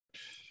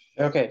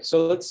Okay,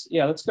 so let's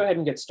go ahead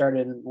and get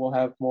started, and we'll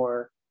have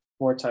more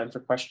time for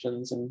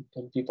questions, and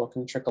people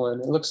can trickle in.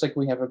 It looks like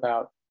we have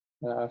about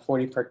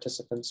 40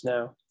 participants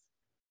now.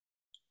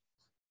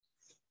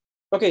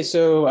 Okay,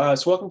 so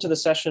welcome to the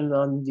session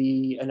on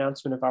the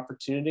announcement of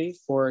opportunity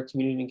for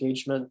community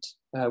engagement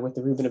with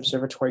the Rubin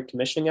Observatory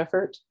commissioning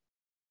effort.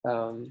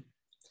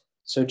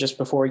 So just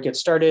before we get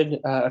started,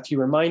 a few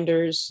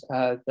reminders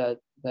that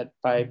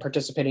by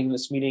participating in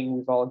this meeting,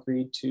 we've all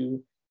agreed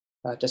to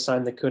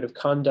sign the code of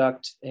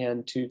conduct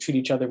and to treat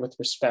each other with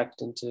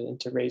respect and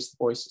to raise the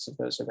voices of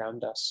those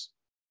around us.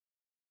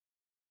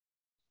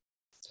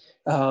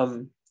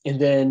 And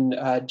then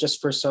just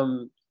for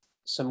some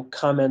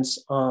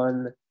comments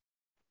on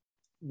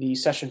the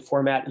session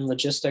format and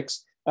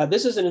logistics,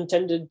 this isn't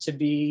intended to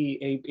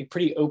be a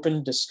pretty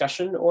open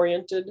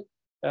discussion-oriented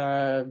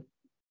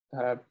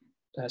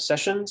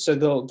session. So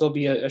there'll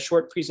be a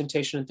short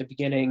presentation at the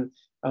beginning,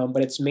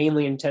 but it's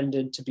mainly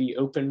intended to be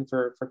open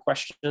for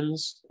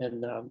questions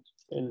and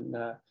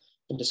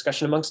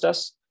discussion amongst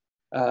us.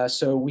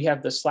 So we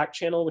have the Slack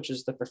channel, which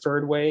is the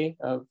preferred way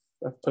of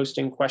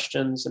posting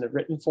questions in a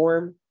written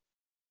form.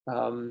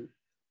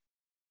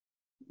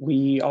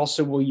 We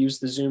also will use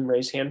the Zoom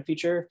raise hand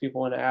feature if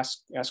people want to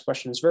ask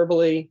questions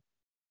verbally.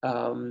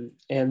 And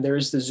there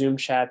is the Zoom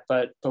chat,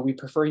 but we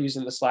prefer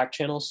using the Slack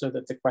channel so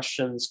that the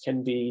questions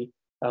can be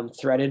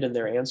threaded in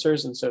their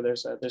answers, and so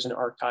there's an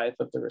archive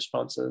of the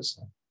responses.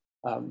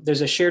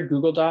 There's a shared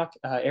Google Doc.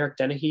 Eric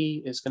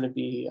Dennehy is going to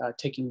be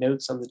taking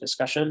notes on the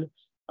discussion,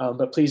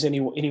 but please,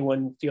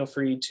 anyone feel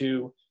free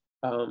to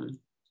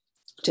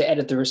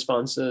edit the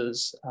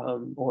responses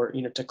or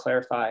to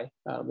clarify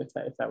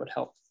if that would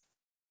help.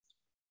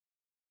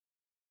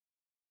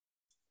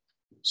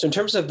 So in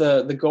terms of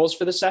the goals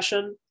for the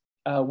session,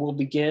 we'll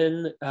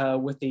begin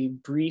with a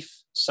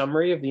brief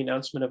summary of the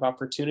announcement of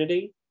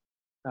opportunity.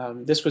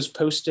 This was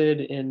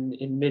posted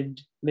in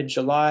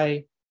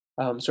mid-July,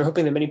 so we're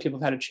hoping that many people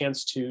have had a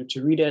chance to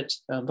read it,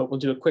 but we'll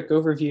do a quick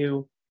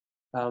overview.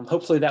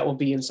 Hopefully that will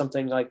be in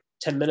something like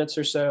 10 minutes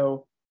or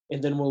so,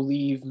 and then we'll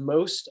leave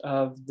most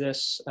of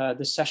this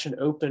session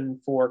open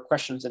for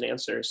questions and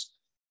answers.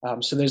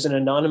 So there's an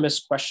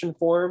anonymous question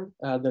form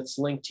that's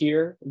linked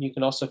here, and you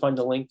can also find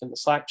the link in the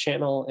Slack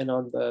channel and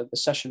on the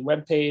session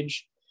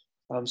webpage.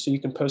 So you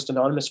can post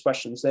anonymous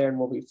questions there, and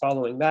we'll be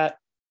following that.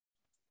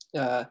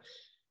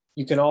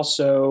 You can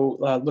also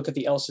look at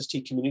the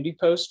LSST community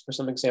post for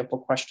some example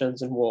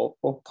questions, and we'll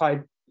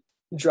probably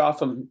draw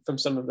from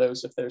some of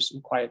those if there's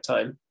some quiet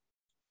time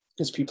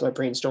as people are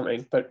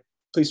brainstorming. But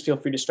please feel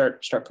free to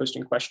start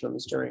posting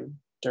questions during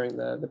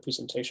the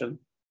presentation.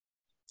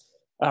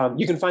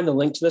 You can find the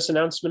link to this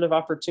announcement of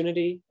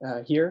opportunity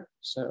here.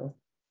 So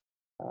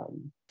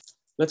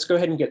let's go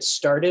ahead and get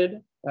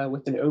started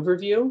with an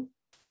overview.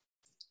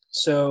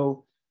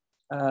 So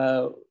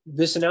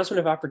this announcement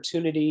of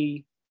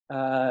opportunity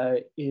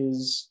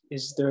is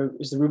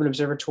the Rubin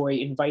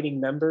Observatory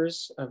inviting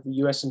members of the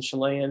US and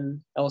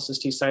Chilean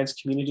LSST science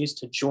communities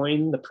to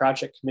join the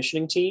project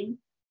commissioning team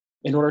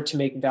in order to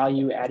make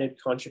value-added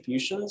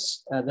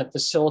contributions that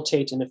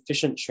facilitate an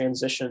efficient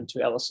transition to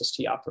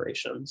LSST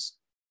operations.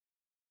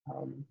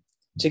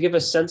 To give a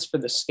sense for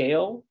the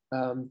scale,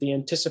 the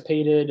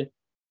anticipated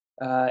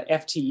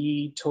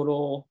FTE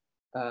total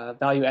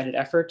value-added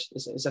effort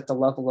is at the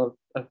level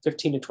of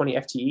 15 to 20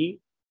 FTE.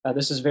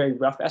 This is a very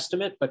rough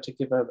estimate, but to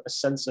give a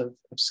sense of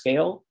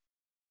scale,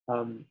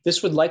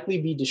 this would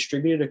likely be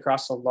distributed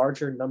across a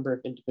larger number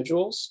of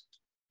individuals.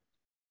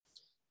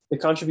 The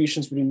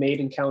contributions would be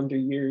made in calendar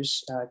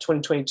years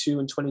 2022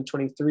 and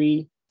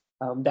 2023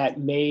 that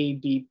may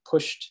be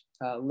pushed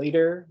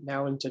later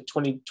now into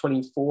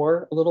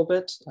 2024 a little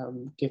bit,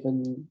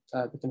 given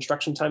the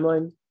construction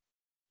timeline.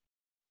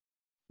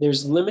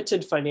 There's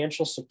limited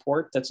financial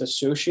support that's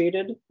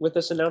associated with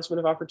this announcement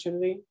of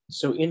opportunity.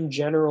 So in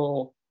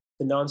general,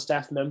 the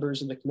non-staff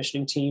members of the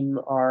commissioning team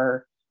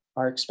are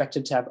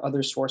expected to have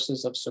other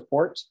sources of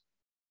support.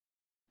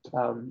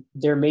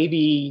 There may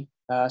be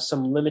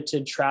some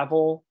limited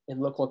travel and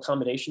local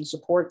accommodation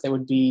support that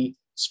would be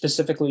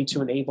specifically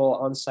to enable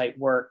on-site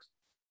work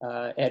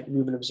at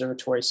Rubin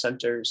Observatory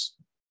centers.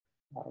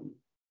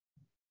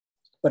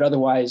 But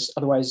otherwise,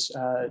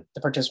 the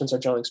participants are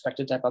generally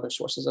expected to have other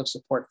sources of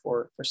support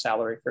for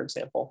salary, for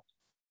example.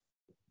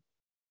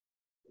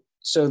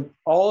 So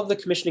all of the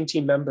commissioning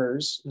team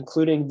members,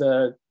 including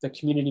the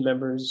community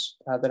members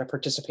that are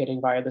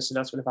participating via this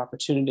announcement of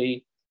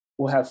opportunity,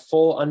 will have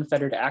full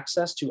unfettered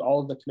access to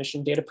all of the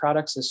commissioning data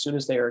products as soon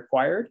as they are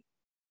acquired.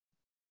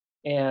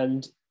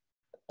 And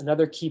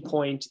another key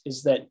point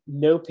is that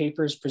no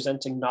papers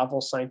presenting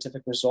novel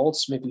scientific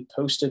results may be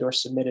posted or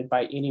submitted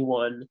by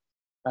anyone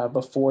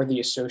before the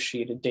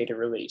associated data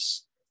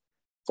release.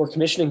 For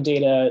commissioning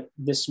data,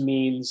 this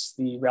means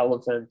the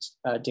relevant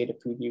data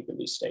preview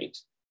release date.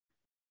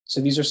 So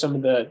these are some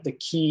of the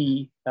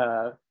key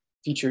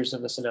features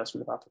of this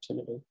announcement of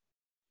opportunity.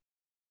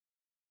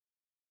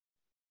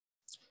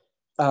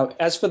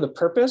 As for the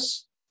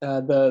purpose,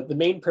 the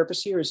main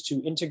purpose here is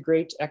to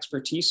integrate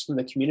expertise from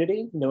the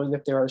community, knowing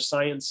that there are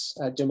science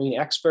domain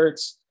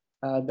experts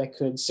that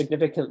could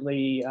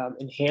significantly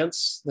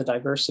enhance the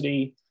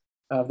diversity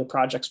of the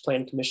project's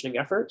planned commissioning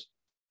effort.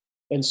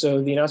 And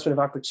so the announcement of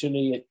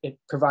opportunity, it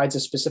provides a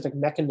specific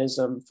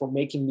mechanism for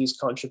making these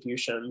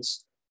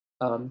contributions,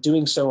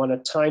 doing so on a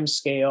time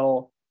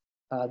scale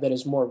that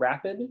is more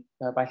rapid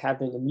by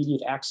having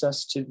immediate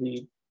access to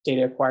the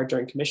data acquired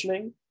during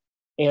commissioning,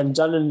 and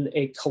done in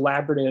a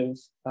collaborative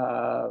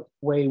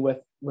way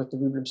with the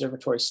Rubin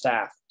Observatory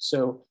staff.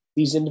 So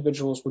these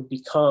individuals would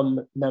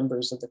become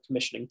members of the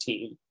commissioning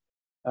team.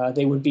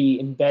 They would be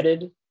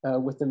embedded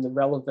within the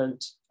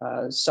relevant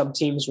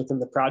sub-teams within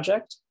the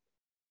project,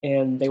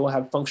 and they will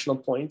have functional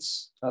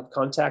points of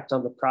contact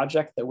on the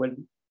project that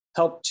would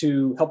help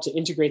to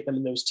integrate them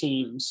in those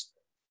teams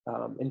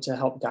and to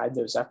help guide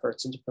those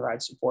efforts and to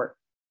provide support.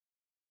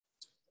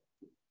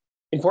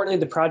 Importantly,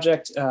 the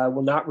project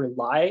will not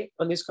rely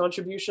on these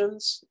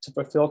contributions to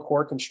fulfill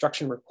core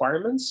construction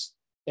requirements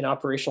and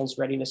operational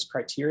readiness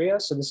criteria.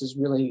 So this is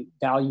really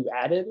value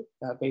added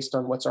based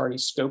on what's already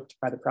scoped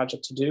by the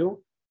project to do.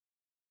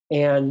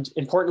 And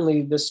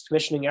importantly, this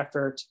commissioning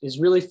effort is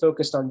really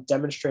focused on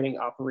demonstrating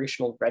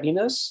operational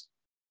readiness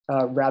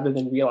rather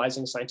than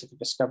realizing scientific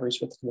discoveries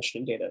with the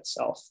commissioning data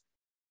itself.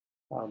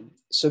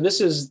 So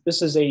this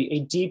is a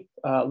deep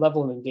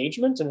level of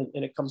engagement, and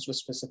it comes with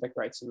specific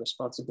rights and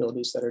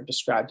responsibilities that are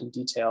described in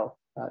detail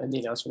in the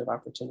announcement of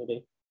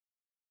opportunity.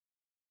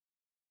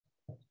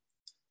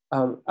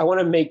 I want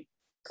to make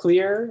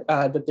clear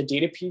that the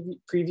data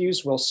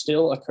previews will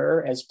still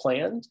occur as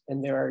planned,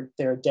 and there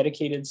are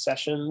dedicated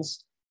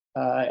sessions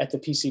at the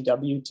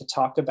PCW to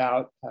talk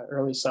about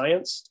early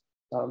science.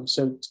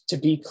 So to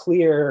be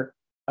clear,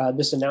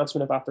 this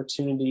announcement of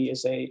opportunity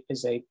is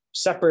a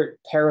separate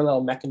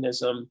parallel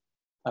mechanism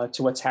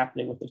to what's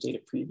happening with the data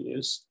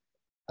previews.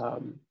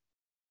 And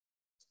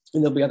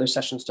there'll be other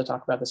sessions to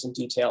talk about this in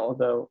detail,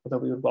 although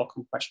we would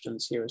welcome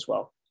questions here as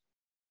well.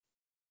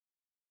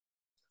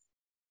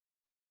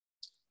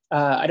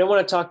 I don't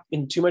want to talk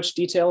in too much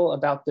detail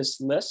about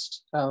this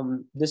list.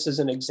 This is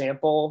an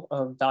example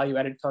of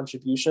value-added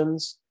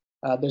contributions.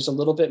 There's a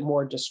little bit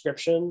more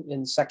description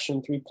in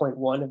section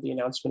 3.1 of the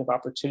announcement of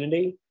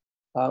opportunity.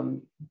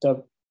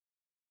 The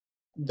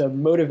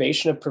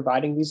motivation of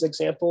providing these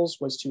examples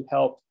was to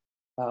help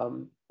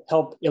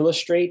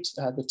illustrate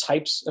the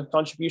types of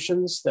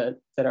contributions that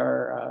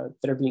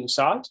are being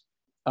sought.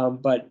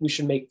 But we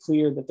should make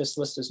clear that this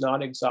list is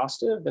not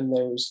exhaustive, and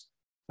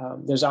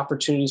there's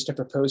opportunities to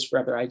propose for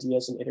other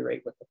ideas and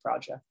iterate with the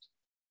project.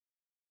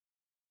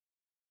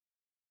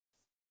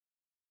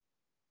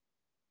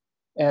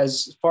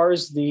 As far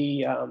as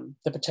the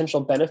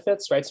potential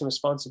benefits, rights, and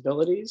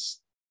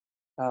responsibilities,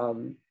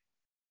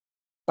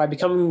 by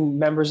becoming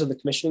members of the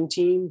commissioning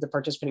team, the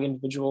participating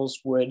individuals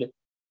would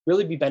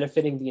really be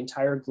benefiting the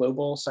entire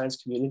global science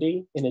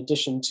community, in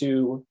addition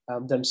to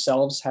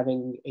themselves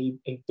having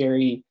a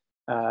very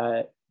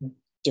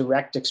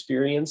direct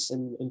experience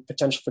and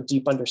potential for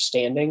deep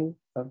understanding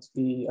of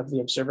the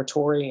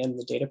observatory and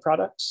the data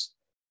products.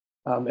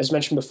 As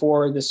mentioned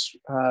before, this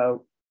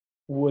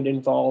would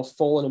involve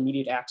full and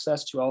immediate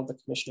access to all of the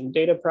commissioning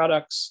data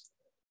products.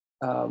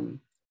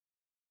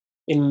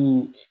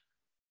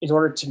 In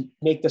order to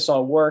make this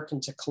all work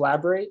and to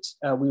collaborate,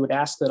 we would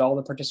ask that all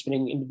the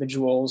participating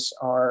individuals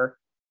are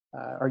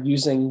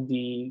using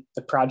the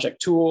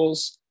project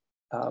tools.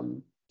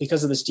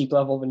 Because of this deep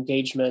level of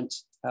engagement,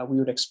 we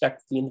would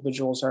expect the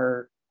individuals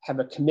have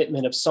a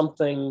commitment of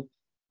something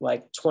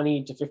like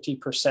 20 to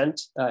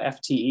 50%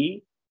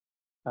 FTE.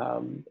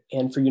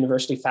 And for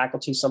university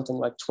faculty, something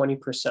like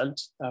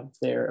 20% of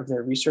their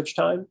research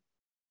time.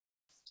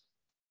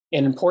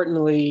 And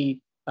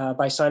importantly,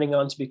 by signing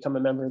on to become a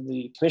member of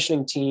the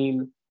commissioning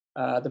team,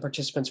 the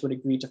participants would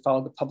agree to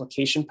follow the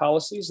publication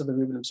policies of the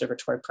Rubin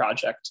Observatory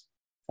project.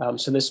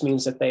 So this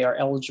means that they are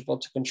eligible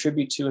to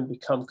contribute to and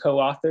become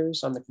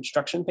co-authors on the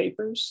construction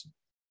papers,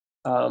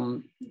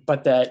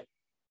 but that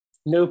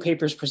no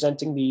papers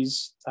presenting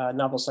these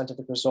novel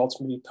scientific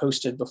results may be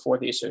posted before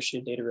the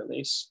associated data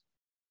release.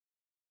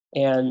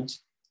 And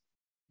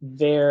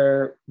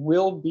there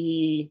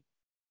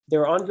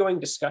are ongoing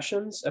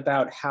discussions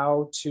about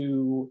how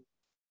to,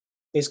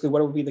 basically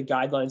what will be the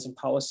guidelines and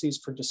policies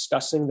for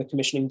discussing the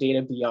commissioning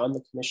data beyond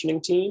the commissioning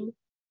team.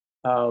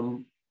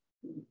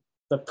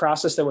 The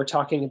process that we're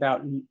talking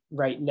about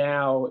right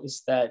now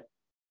is that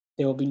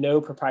there will be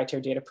no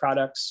proprietary data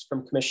products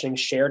from commissioning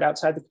shared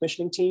outside the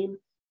commissioning team,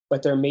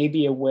 but there may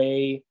be a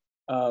way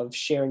of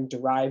sharing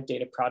derived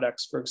data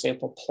products, for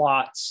example,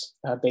 plots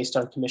based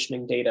on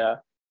commissioning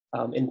data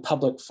in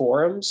public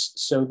forums,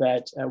 so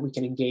that we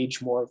can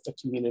engage more of the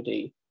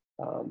community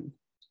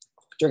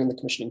during the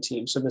commissioning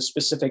team. So the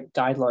specific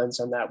guidelines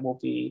on that will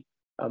be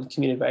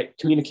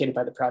communicated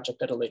by the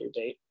project at a later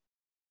date.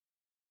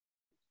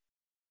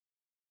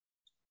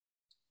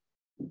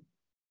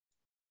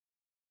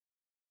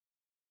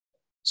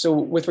 So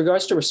with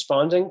regards to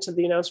responding to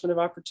the announcement of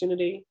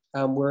opportunity,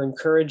 we're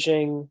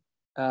encouraging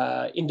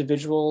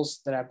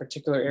individuals that have a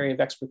particular area of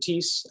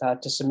expertise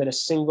to submit a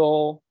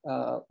single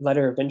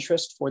letter of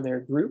interest for their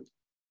group.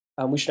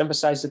 We should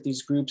emphasize that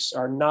these groups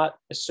are not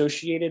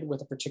associated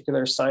with a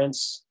particular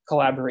science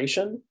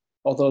collaboration,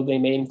 although they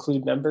may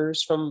include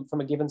members from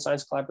a given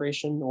science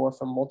collaboration or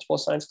from multiple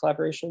science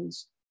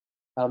collaborations.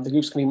 The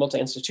groups can be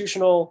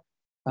multi-institutional,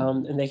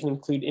 and they can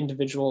include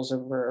individuals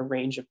over a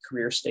range of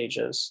career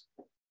stages.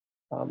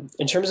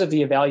 In terms of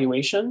the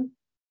evaluation,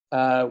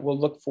 we'll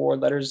look for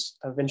letters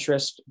of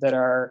interest that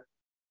are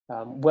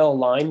well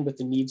aligned with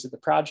the needs of the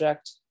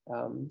project,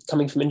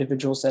 coming from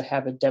individuals that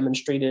have a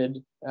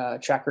demonstrated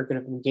track record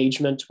of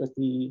engagement with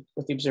the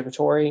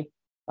observatory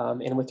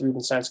and with the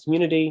Rubin science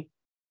community.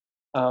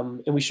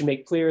 And we should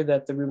make clear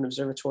that the Rubin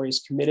Observatory is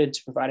committed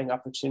to providing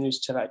opportunities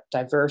to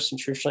diverse and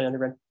traditionally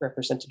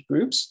underrepresented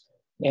groups,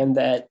 and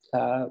that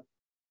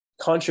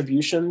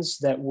contributions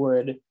that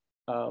would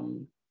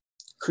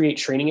create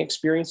training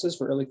experiences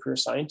for early career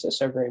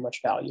scientists are very much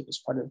valued as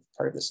part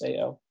of this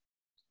AO.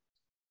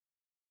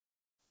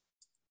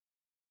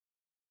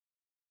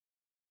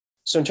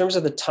 So in terms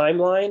of the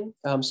timeline,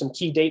 some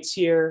key dates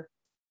here.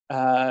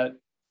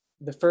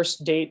 The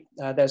first date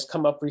that has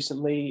come up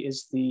recently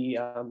is the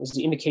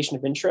indication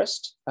of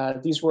interest.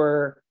 These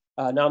were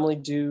nominally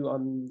due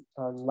on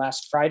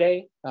last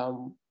Friday.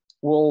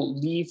 We'll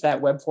leave that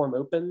web form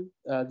open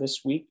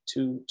this week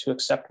to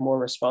accept more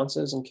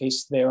responses in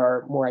case there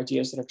are more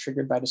ideas that are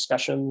triggered by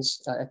discussions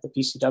at the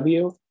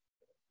PCW.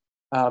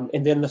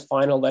 And then the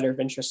final letter of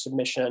interest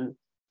submission,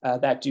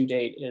 that due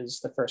date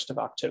is the 1st of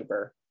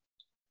October.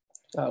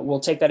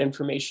 We'll take that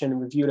information and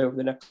review it over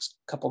the next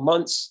couple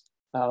months,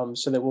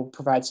 so that we'll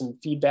provide some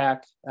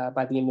feedback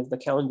by the end of the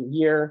calendar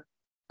year.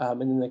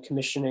 And then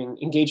the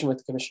engagement with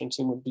the commissioning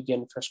team would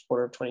begin first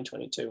quarter of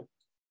 2022.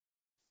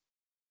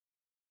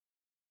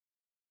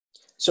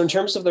 So in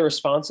terms of the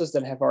responses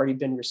that have already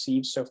been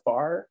received so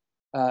far,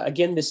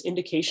 again, this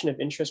indication of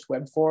interest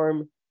web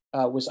form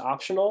was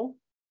optional,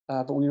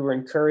 but we were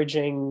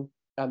encouraging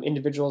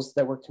individuals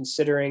that were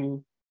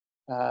considering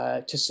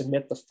to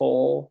submit the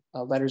full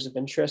letters of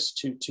interest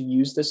to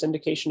use this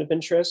indication of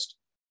interest,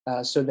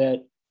 so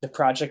that the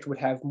project would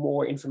have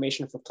more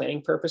information for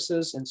planning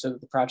purposes, and so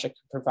that the project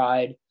could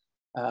provide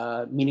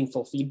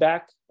meaningful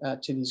feedback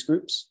to these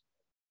groups.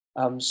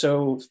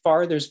 So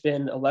far, there's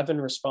been 11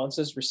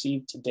 responses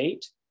received to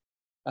date,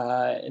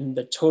 and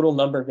the total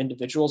number of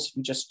individuals, if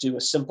you just do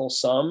a simple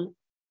sum,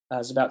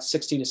 is about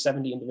 60 to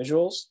 70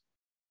 individuals.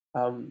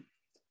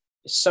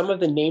 Some of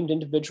the named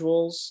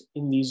individuals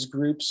in these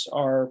groups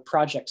are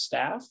project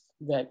staff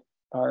that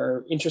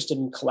are interested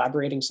in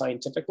collaborating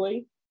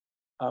scientifically.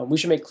 We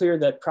should make clear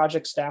that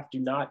project staff do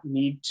not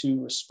need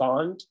to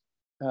respond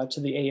to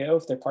the AO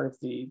if they're part of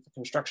the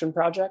construction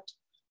project,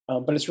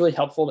 but it's really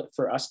helpful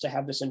for us to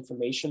have this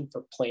information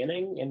for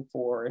planning and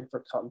for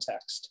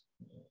context.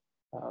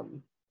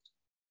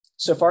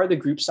 So far, the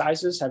group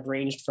sizes have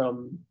ranged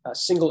from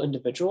single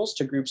individuals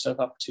to groups of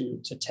up to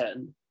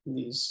 10 in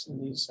these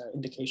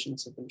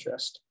indications of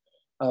interest.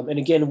 And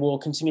again, we'll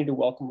continue to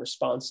welcome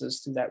responses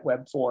through that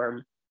web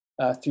form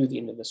through the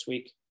end of this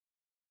week.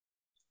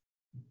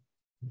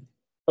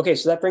 Okay,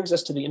 so that brings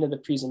us to the end of the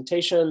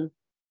presentation.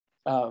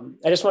 I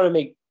just want to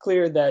make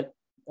clear that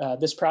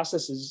this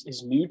process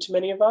is new to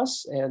many of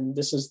us, and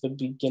this is the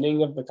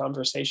beginning of the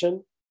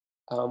conversation.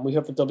 We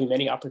hope that there'll be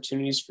many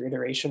opportunities for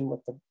iteration with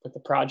the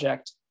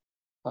project.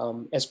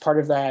 As part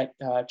of that,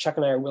 Chuck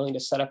and I are willing to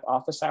set up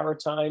office hour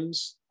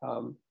times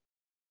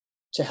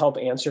to help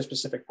answer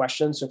specific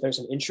questions. So if there's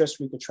an interest,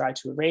 we could try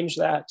to arrange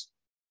that.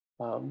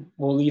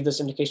 We'll leave this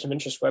indication of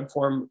interest web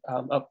form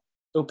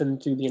open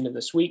through the end of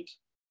this week.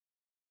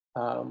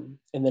 And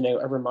then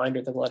a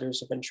reminder that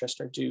letters of interest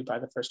are due by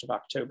the 1st of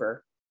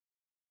October.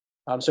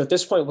 So at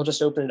this point, we'll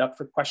just open it up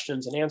for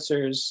questions and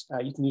answers.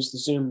 You can use the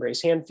Zoom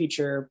raise hand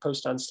feature,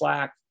 post on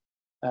Slack.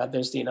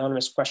 There's the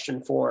anonymous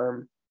question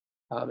form.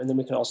 And then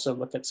we can also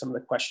look at some of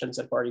the questions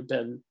that have already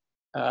been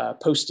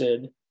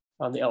posted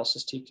on the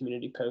LSST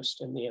community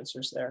post and the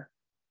answers there.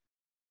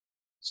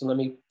 So let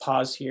me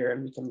pause here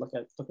and we can look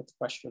at the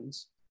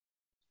questions.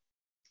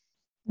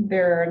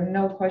 There are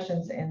no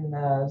questions in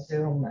the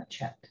Zoom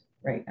chat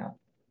right now.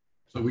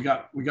 So we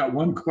got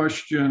one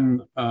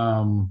question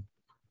on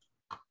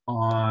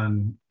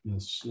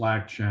the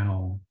Slack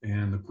channel,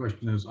 and the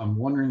question is, I'm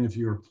wondering if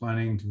you are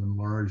planning to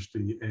enlarge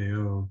the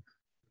AO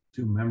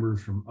to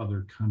members from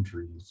other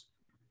countries.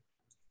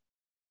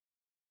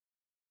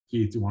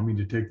 Keith, do you want me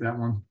to take that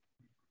one?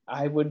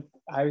 I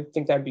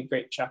think that'd be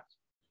great, Chuck.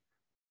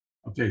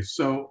 Okay,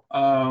 so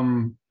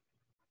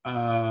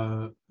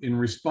in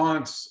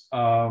response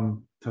to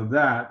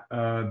that,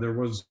 there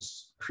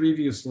was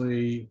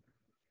previously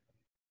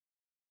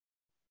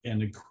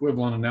an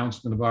equivalent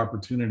announcement of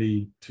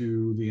opportunity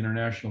to the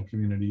international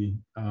community,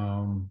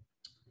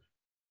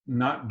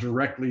 not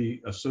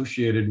directly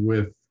associated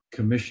with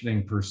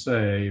commissioning per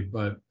se,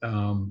 but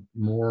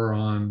more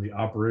on the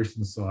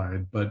operations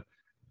side. But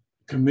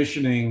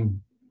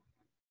commissioning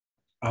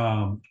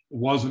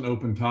was an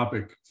open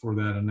topic for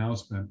that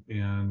announcement,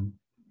 and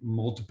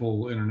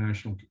multiple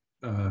international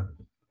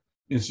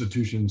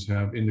institutions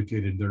have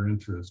indicated their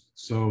interest.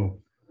 So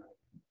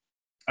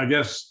I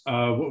guess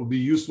what would be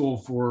useful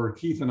for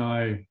Keith and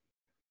I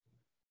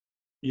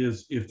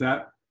is if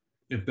that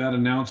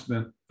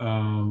announcement,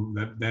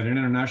 that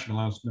international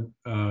announcement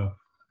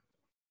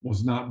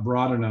was not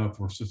broad enough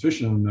or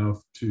sufficient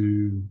enough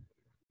to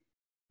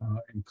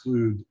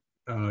include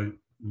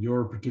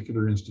your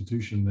particular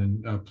institution,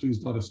 then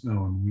please let us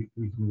know and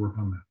we can work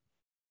on that.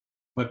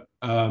 But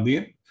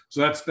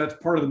so that's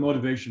part of the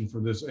motivation for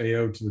this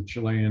AO to the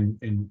Chilean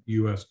and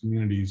US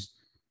communities,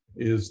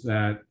 is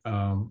that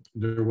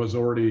there was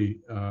already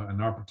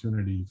an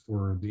opportunity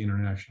for the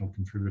international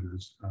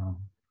contributors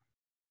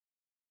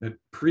that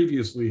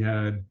previously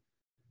had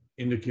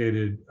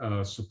indicated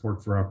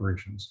support for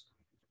operations.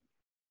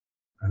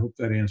 I hope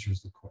that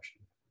answers the question.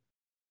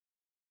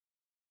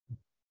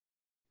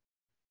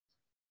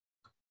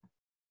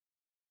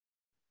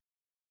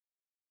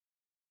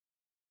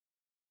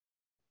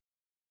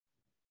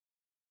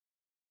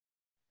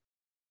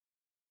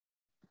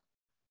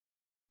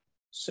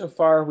 So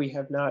far, we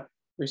have not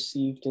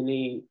received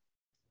any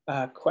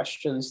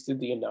questions through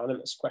the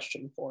anonymous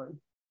question form.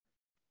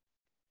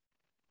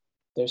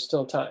 There's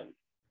still time.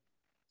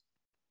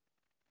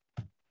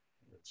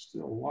 There's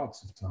still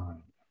lots of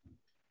time.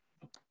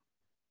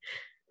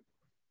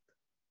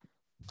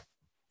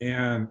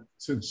 And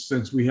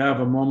since we have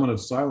a moment of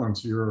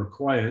silence here or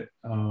quiet,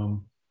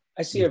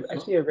 I see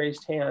a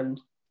raised hand.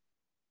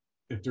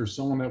 If there's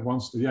someone that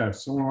wants to, yeah, if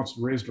someone wants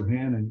to raise their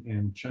hand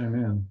and chime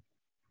in.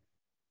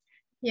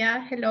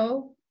 Yeah,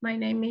 hello. My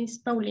name is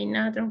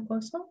Paulina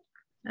Troncoso.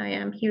 I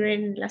am here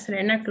in La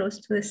Serena, close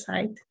to the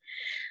site.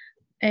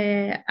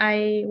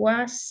 I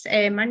was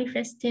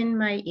manifesting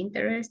my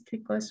interest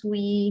because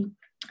we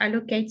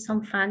allocate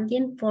some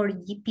funding for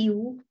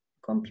GPU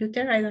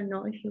computer. I don't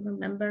know if you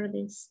remember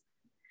this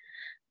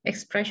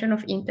expression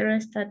of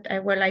interest that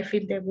I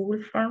filled the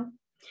Google form.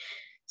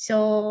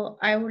 So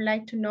I would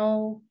like to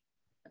know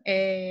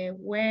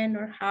when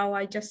or how.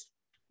 I just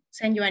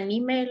send you an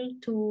email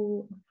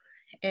to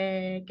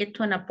get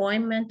to an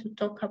appointment to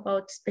talk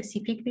about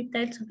specific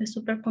details of the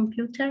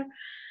supercomputer,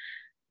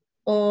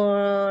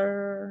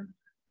 or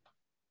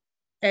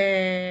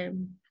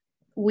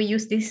we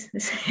use this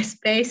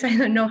space. I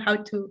don't know how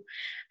to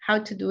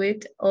do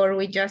it, or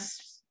we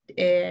just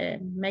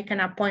make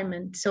an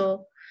appointment.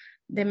 So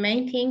the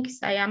main thing is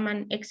I am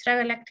an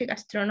extragalactic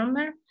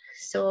astronomer.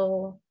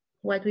 So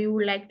what we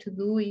would like to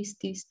do is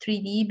these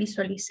 3D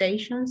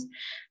visualizations,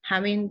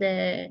 having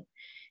the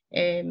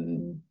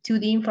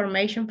 2D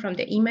information from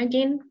the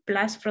imaging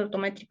plus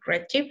photometric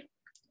redshift.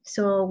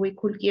 So we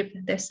could give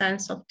the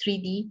sense of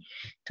 3D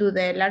to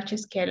the large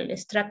scale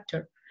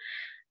structure.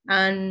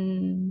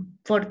 And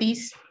for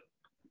this,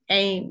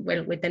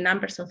 well, with the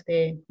numbers of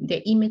the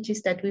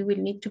images that we will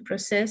need to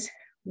process,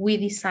 we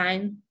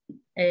design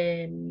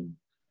the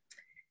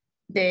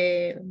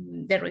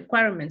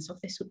requirements of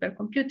the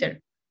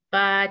supercomputer.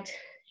 But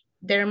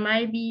there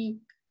might be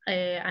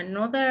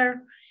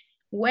another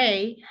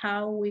way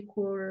how we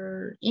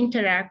could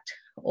interact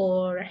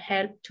or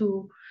help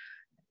to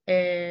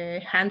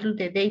handle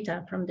the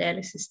data from the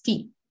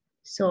LSST.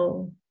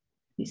 So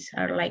these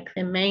are like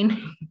the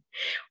main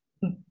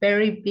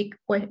very big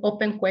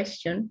open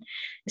question,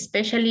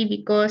 especially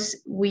because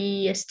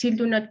we still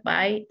do not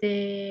buy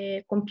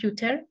the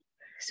computer.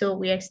 So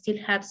we still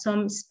have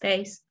some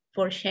space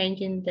for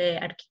changing the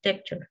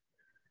architecture.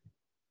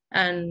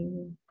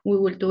 And we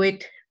will do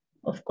it,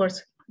 of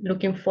course,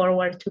 looking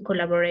forward to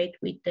collaborate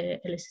with the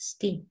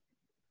LSST.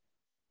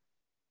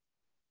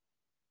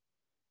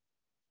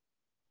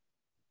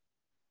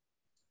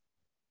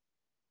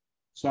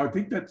 So I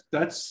think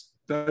that's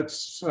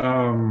it's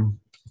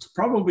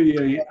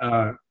probably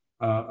a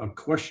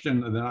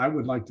question that I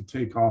would like to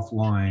take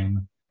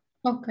offline.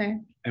 Okay.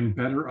 And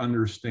better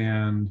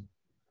understand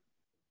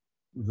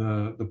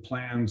the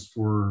plans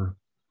for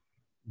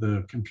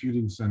the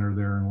computing center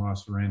there in La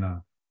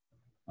Serena.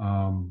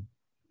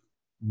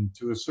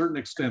 To a certain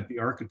extent, the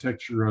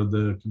architecture of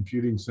the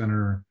computing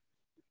center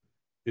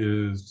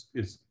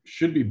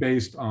should be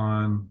based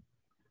on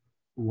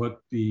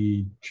what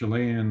the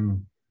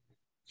Chilean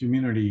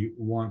community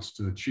wants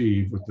to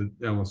achieve with the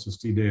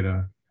LSST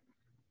data.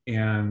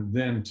 And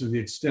then to the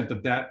extent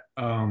that that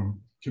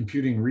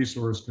computing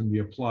resource can be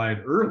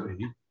applied early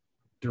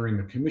during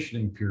the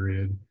commissioning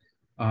period,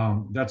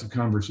 that's a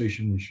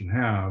conversation we should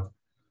have.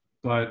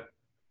 But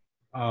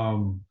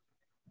I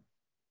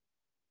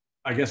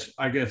guess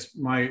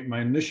my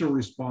initial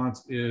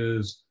response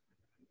is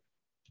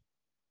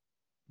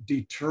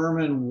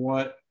determine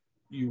what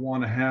you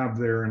want to have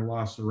there in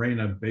La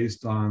Serena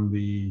based on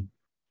the,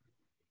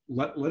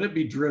 let it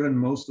be driven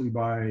mostly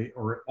by,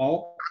 or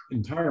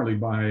entirely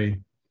by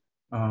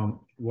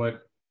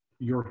what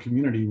your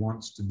community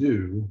wants to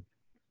do.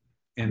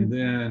 And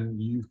then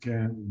we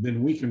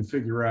can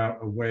figure out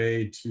a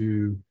way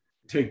to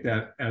take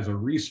that as a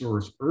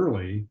resource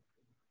early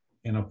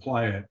and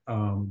apply it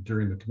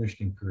during the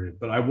commissioning period.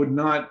 But I would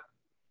not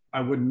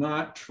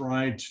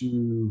try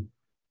to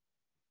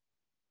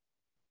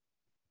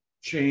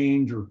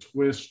change or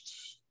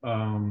twist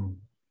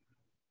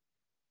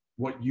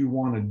what you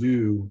want to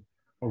do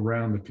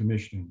around the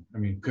commissioning. I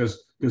mean,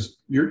 because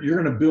you're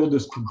going to build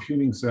this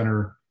computing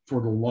center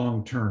for the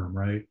long term,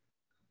 right?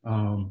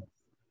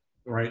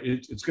 Right.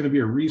 It's going to be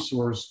a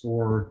resource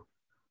for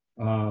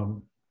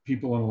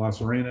people in La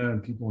Serena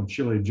and people in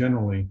Chile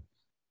generally,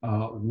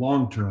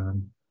 long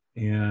term.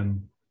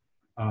 And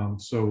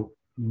so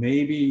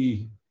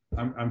maybe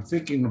I'm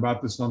thinking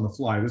about this on the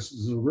fly. This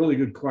is a really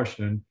good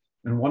question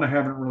and one I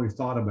haven't really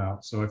thought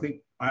about. So I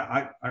think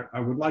I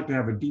would like to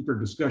have a deeper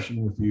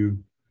discussion with you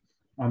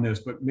on this,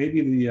 but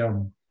maybe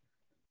the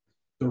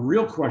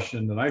real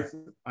question that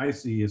I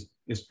see is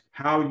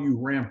how you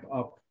ramp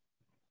up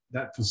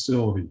that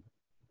facility,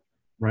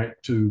 right,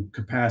 to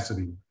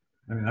capacity.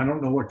 I mean, I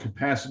don't know what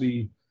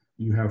capacity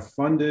you have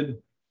funded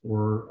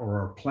or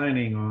are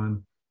planning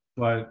on,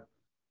 but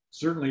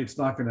certainly it's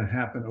not going to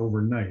happen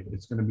overnight.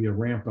 It's going to be a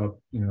ramp up,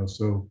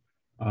 so,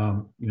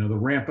 the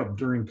ramp up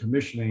during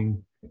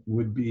commissioning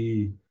would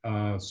be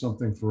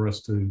something for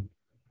us to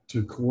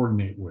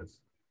coordinate with.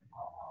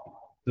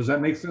 Does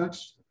that make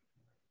sense?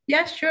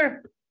 Yeah,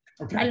 sure.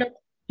 Okay.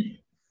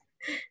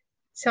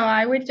 So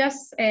I would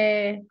just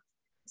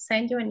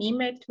send you an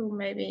email to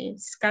maybe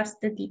discuss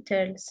the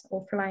details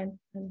offline.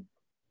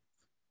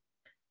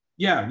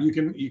 Yeah,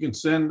 you can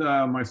send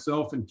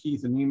myself and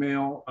Keith an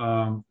email.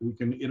 We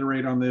can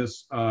iterate on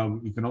this.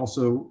 You can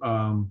also,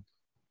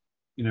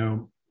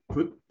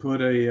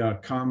 put a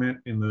comment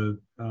in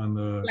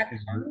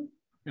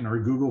our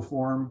Google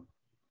form.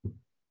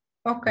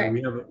 Okay.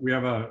 We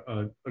have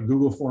a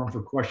Google form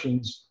for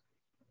questions.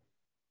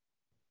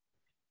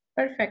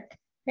 Perfect.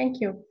 Thank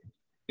you.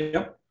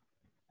 Yep.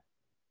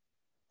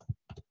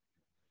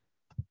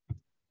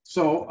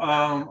 So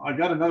I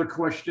got another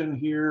question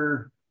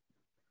here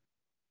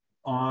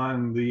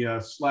on the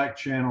Slack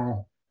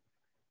channel,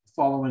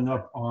 following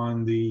up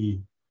on the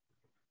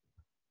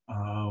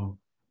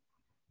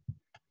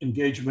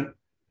engagement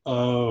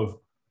of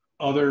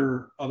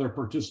other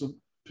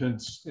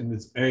participants in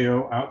this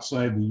AO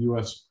outside the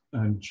US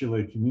and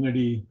Chile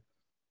community.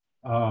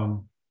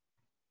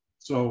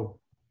 So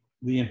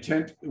the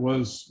intent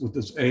was with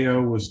this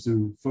AO was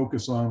to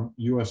focus on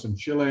US and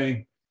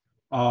Chile.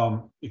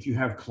 If you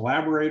have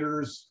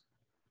collaborators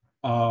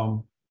that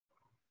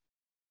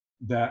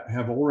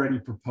have already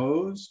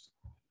proposed,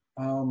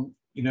 I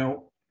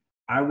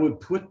would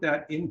put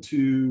that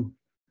into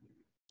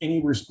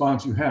any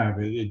response you have.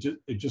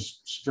 It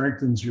just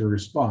strengthens your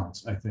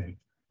response, I think.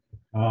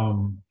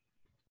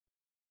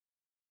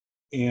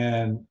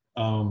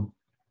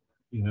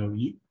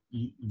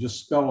 You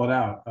just spell it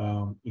out.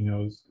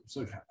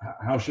 So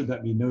how should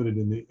that be noted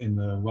in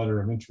the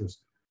letter of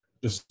interest?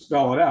 Just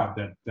spell it out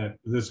that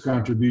this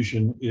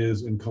contribution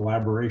is in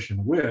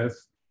collaboration with,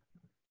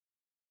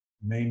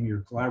 name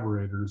your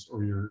collaborators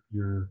or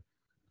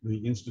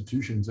the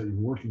institutions that you're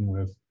working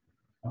with,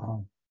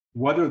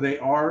 whether they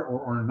are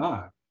or are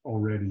not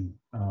already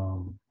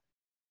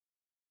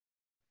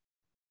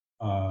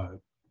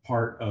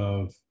part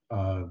of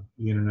the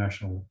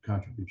international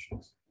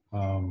contributions.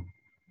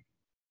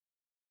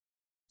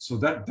 So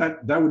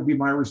that would be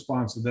my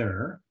response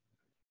there.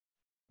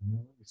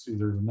 Let's see,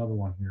 there's another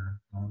one here.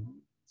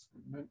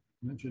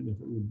 Mentioned if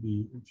it would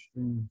be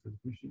interesting for the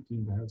commission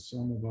team to have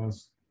some of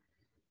us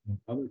in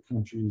other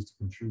countries to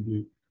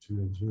contribute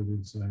to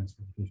observing science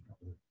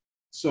verification.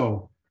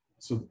 So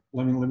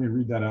let me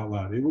read that out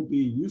loud. It would be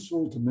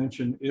useful to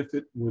mention if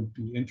it would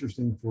be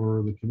interesting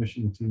for the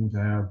commission team to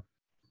have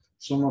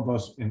some of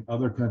us in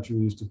other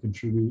countries to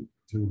contribute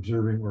to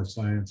observing or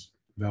science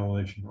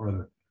validation or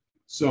other.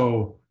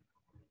 So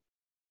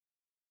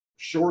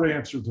short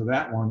answer to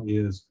that one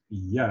is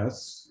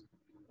yes.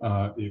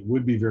 It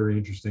would be very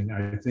interesting,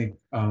 I think,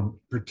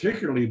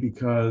 particularly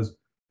because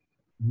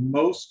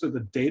most of the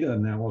data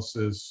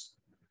analysis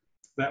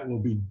that will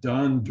be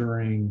done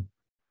during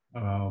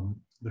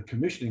the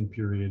commissioning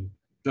period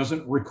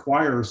doesn't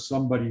require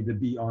somebody to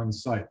be on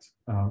site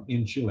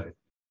in Chile.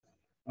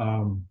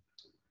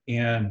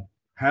 And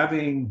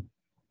having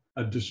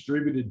a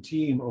distributed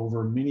team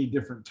over many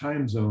different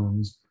time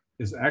zones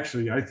is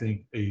actually, I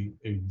think, a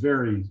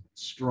very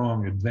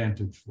strong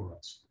advantage for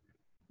us,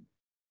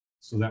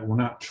 so that we're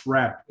not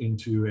trapped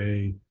into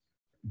a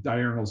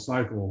diurnal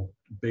cycle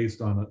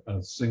based on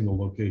a single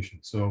location.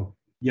 So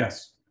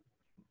yes,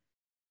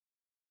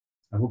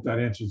 I hope that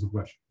answers the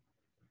question.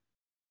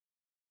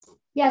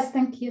 Yes,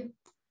 thank you.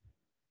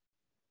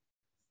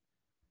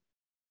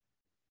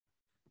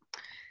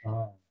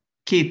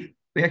 Keith,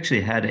 we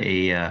actually had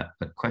a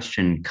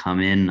question come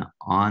in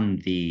on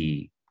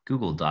the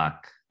Google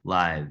Doc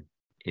live,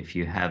 if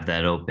you have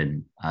that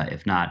open.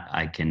 If not,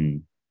 I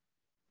can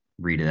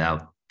read it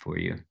out for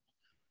you.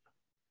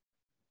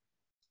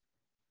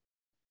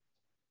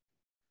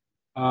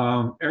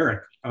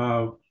 Eric,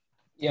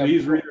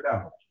 please read it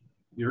out.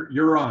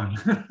 You're on.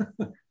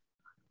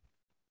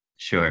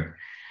 Sure.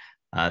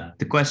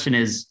 The question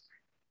is,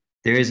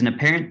 there is an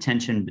apparent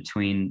tension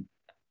between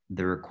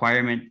the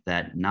requirement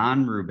that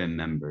non-Rubin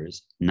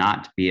members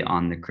not be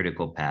on the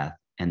critical path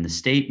and the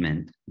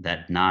statement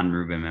that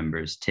non-Rubin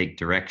members take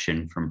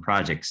direction from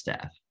project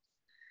staff.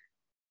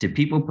 Do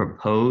people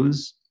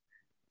propose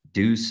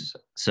do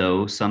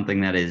so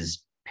something that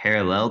is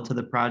parallel to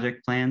the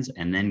project plans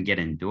and then get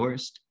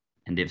endorsed?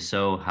 And if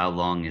so, how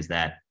long is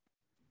that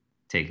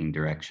taking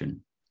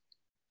direction?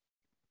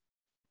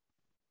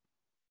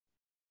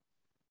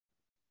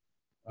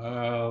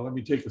 Let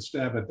me take a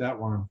stab at that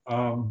one.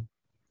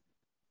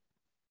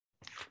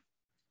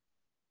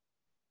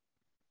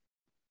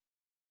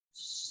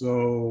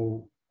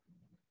 So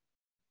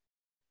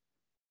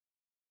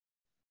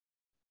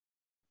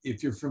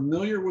if you're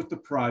familiar with the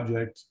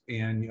project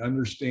and you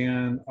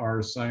understand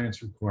our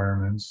science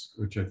requirements,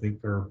 which I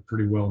think are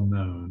pretty well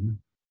known,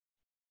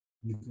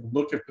 you can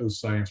look at those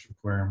science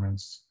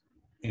requirements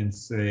and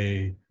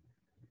say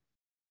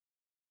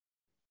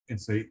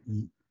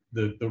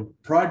the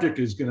project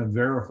is going to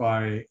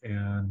verify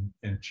and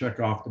check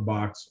off the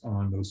box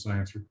on those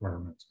science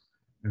requirements.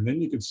 And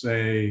then you could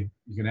say,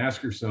 you can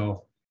ask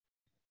yourself,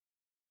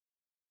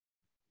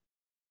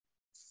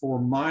 for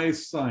my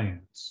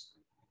science,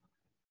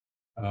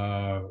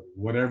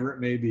 whatever it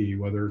may be,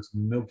 whether it's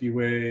Milky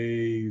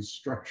Way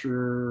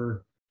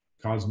structure,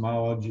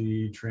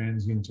 cosmology,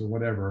 transients, or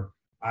whatever,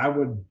 I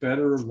would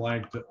better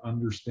like to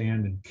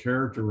understand and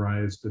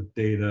characterize the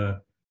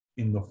data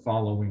in the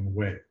following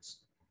ways,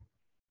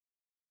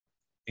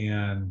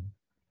 and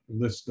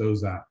list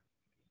those out.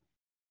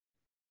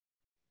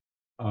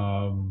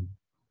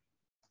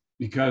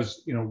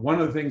 Because, you know, one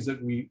of the things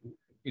that we,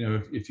 you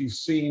know, if you've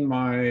seen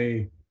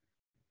my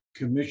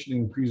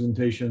commissioning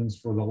presentations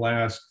for the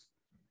last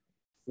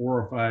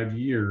 4 or 5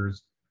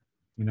 years,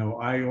 you know,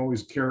 I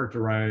always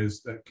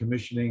characterize that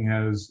commissioning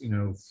has, you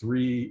know,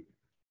 3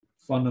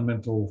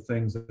 fundamental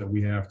things that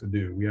we have to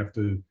do. We have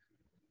to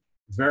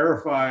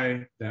verify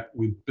that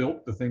we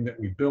built the thing that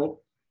we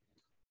built.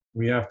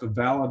 We have to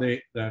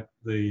validate that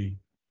the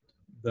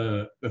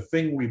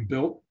thing we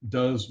built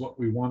does what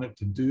we want it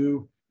to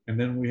do. And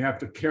then we have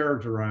to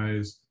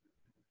characterize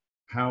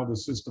how the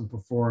system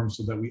performs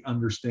so that we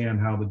understand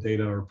how the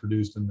data are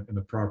produced and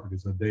the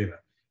properties of the data.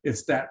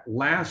 It's that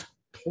last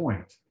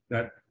point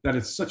that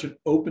it's such an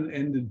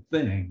open-ended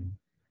thing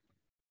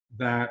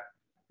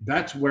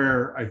that's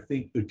where I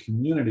think the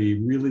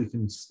community really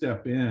can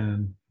step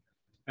in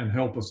and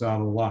help us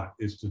out a lot,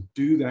 is to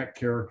do that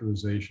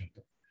characterization.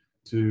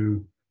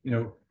 To, you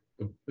know,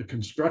 the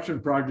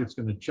construction project's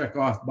going to check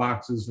off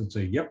boxes and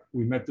say, yep,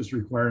 we met this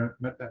requirement,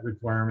 met that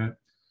requirement.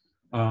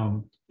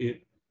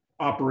 It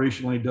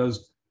operationally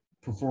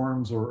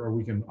performs, or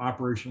we can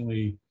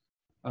operationally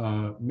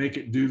make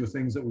it do the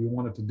things that we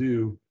want it to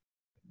do.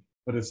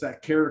 But it's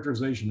that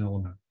characterization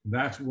element.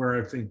 That's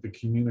where I think the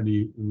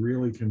community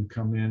really can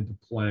come into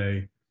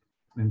play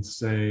and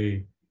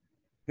say,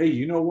 hey,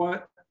 you know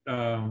what?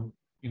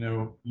 You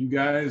know, you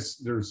guys,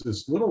 there's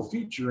this little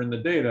feature in the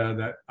data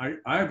that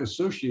I've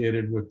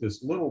associated with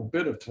this little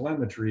bit of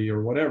telemetry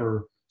or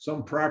whatever,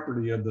 some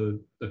property of the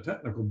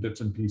technical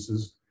bits and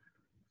pieces,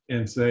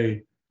 and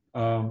say,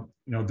 you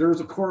know,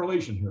 there's a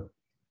correlation here.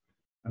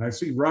 And I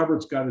see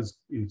Robert's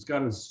he's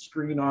got his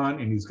screen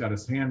on and he's got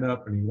his hand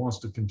up and he wants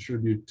to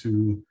contribute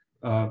to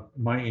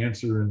my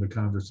answer in the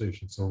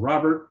conversation. So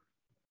Robert,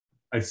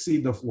 I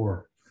cede the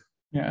floor.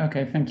 Yeah,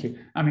 okay, thank you.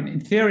 I mean, in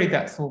theory,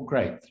 that's all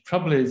great. The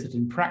trouble is that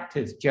in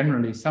practice,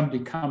 generally, somebody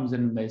comes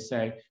in and they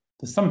say,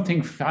 there's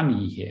something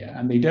funny here.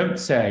 And they don't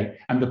say,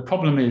 and the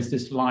problem is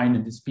this line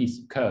in this piece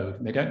of code.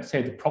 And they don't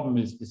say the problem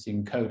is this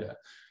encoder.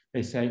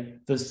 They say,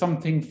 there's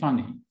something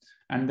funny.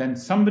 And then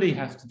somebody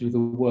has to do the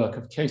work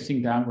of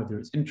chasing down whether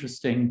it's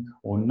interesting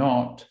or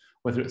not,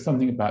 whether it's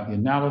something about the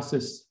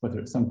analysis, whether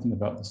it's something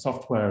about the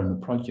software and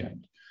the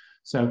project.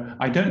 So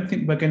I don't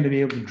think we're going to be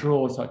able to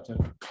draw such a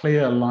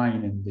clear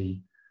line in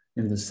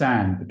the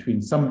sand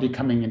between somebody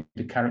coming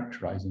into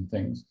characterizing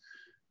things.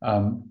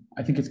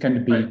 I think it's going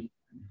to be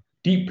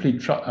deeply,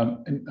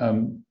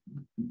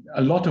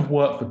 a lot of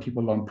work for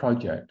people on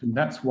project. And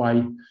that's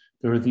why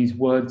there are these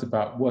words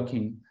about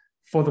working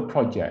for the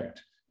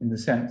project in the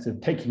sense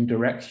of taking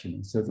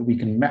direction so that we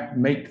can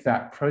make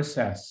that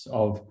process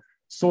of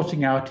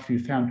sorting out if you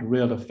found a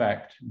real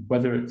effect,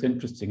 whether it's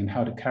interesting and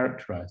how to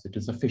characterize it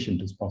as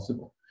efficient as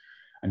possible.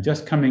 And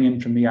just coming in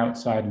from the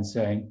outside and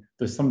saying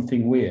there's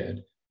something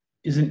weird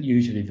isn't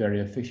usually very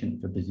efficient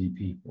for busy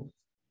people.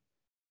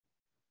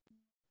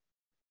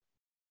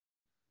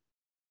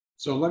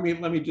 So let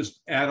me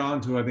just add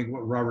on to, I think,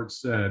 what Robert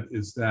said,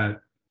 is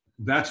that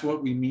that's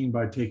what we mean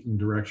by taking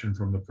direction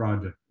from the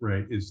project,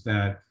 right? Is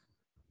that,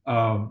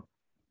 you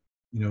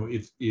know,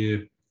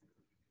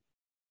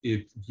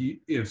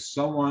 if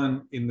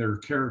someone in their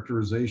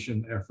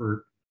characterization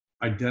effort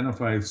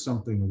identifies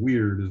something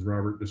weird, as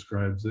Robert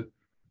describes it,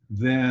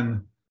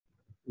 then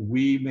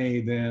we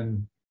may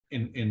then,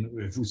 and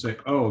if we say,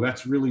 oh,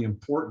 that's really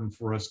important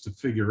for us to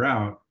figure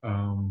out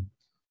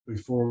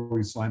before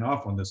we sign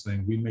off on this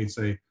thing, we may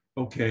say,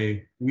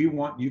 okay, we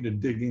want you to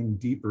dig in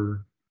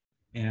deeper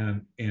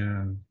and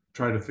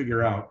try to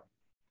figure out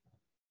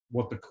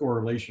what the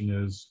correlation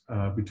is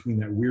between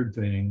that weird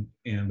thing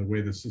and the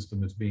way the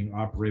system is being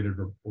operated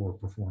or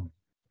performed.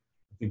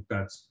 I think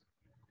is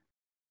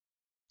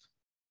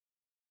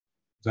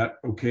that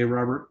okay,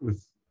 Robert?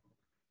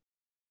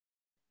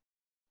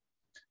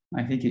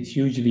 I think it's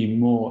usually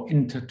more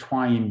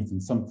intertwined than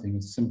something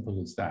as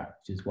simple as that,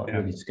 which is what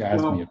really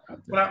scares me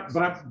about this.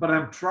 What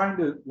I'm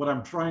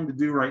trying to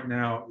do right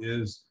now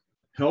is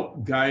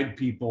help guide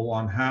people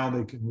on how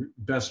they can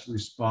best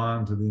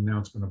respond to the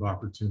announcement of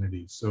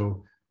opportunities.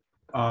 So,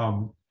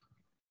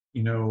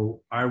 you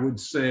know, I would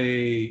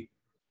say,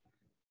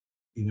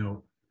 you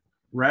know,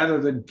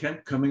 rather than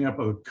coming up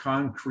with a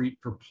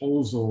concrete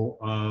proposal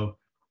of,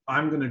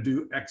 I'm going to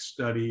do X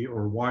study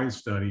or Y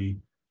study,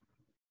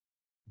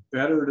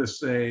 better to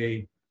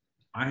say,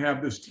 I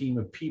have this team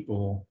of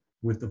people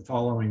with the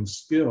following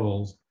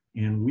skills,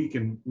 and we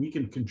can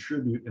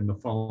contribute in the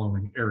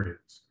following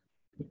areas.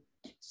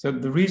 So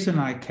the reason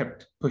I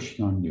kept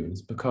pushing on you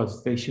is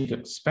because they should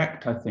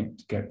expect, I think,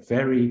 to get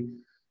very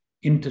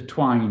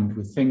intertwined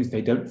with things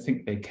they don't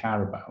think they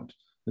care about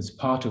as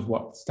part of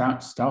what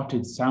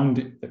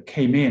that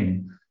came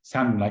in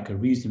sounding like a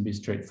reasonably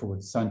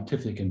straightforward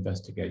scientific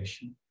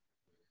investigation.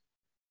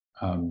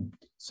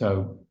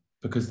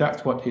 Because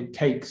that's what it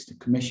takes to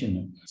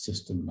commission a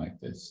system like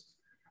this.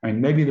 I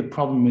mean, maybe the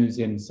problem is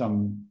in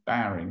some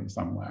bearing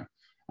somewhere,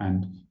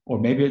 or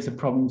maybe it's a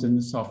problem in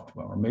the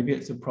software, or maybe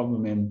it's a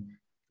problem in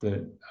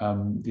the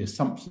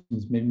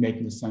assumptions made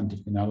in the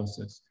scientific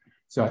analysis.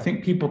 So I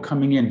think people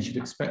coming in should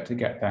expect to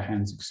get their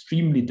hands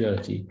extremely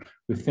dirty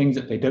with things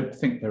that they don't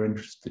think they're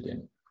interested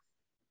in.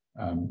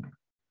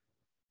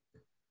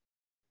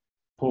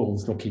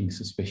 Paul's looking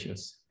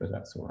suspicious, but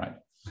that's all right.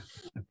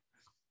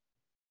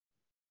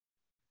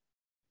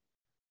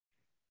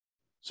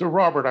 So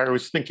Robert, I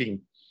was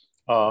thinking,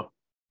 I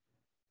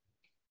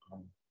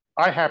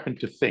happen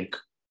to think,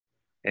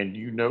 and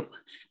you know,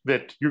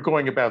 that you're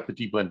going about the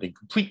deblending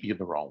completely in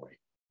the wrong way.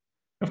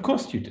 Of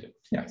course you do,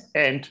 yes.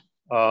 And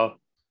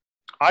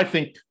I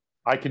think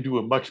I can do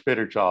a much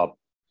better job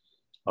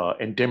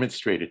and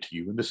demonstrate it to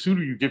you. And the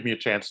sooner you give me a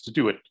chance to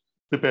do it,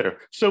 the better.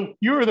 So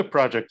you're the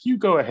project, you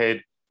go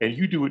ahead and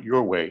you do it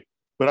your way.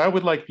 But I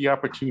would like the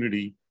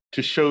opportunity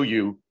to show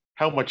you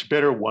how much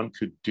better one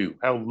could do,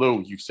 how low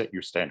you set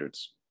your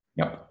standards.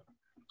 Yep.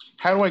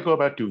 How do I go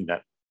about doing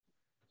that?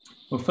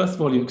 Well, first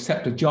of all, you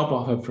accept a job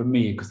offer from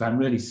me because I'm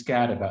really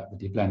scared about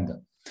the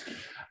deblender.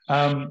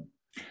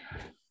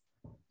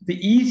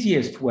 The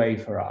easiest way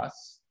for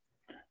us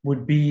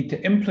would be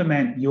to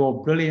implement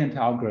your brilliant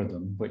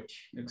algorithm,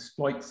 which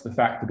exploits the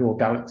fact that all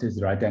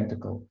galaxies are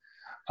identical,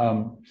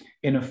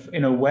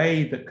 in a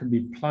way that can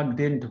be plugged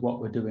into what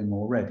we're doing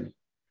already,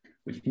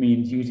 which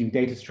means using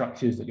data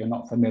structures that you're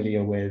not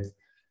familiar with.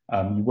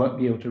 You won't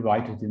be able to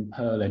write it in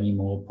Perl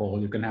anymore, Paul.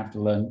 You're going to have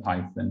to learn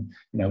Python,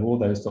 you know, all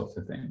those sorts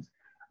of things.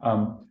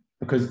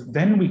 Because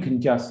then we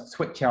can just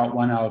switch out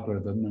one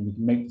algorithm and we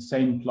can make the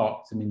same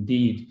plots. And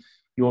indeed,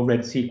 your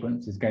red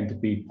sequence is going to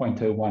be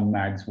 0.01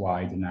 mags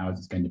wide and ours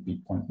is going to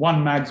be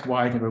 0.1 mags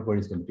wide.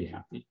 Everybody's going to be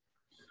happy.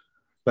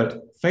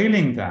 But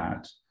failing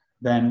that,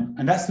 then,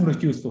 and that's the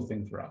most useful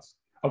thing for us.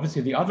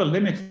 Obviously, the other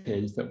limit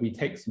is that we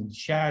take some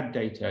shared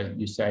data.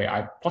 You say,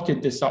 I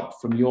plotted this up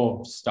from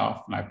your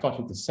stuff, and I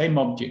plotted the same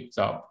objects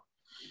up,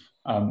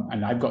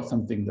 and I've got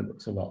something that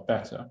looks a lot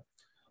better.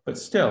 But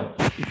still,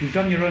 if you've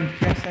done your own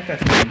PSF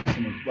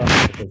estimation as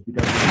well, because we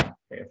don't have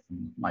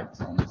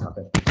lights on, so I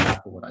better be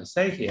careful what I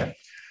say here,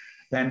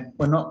 then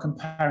we're not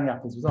comparing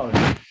apples with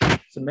oranges.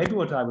 So maybe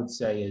what I would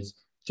say is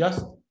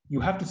just, you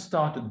have to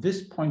start at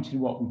this point in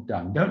what we've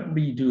done. Don't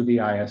redo the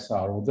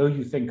ISR, although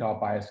you think our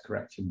bias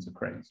corrections are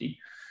crazy.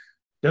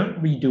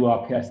 Don't redo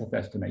our PSF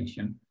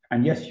estimation.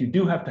 And yes, you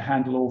do have to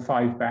handle all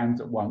 5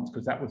 bands at once,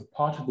 because that was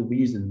part of the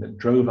reason that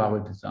drove our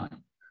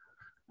design.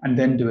 And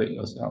then do it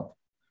yourself.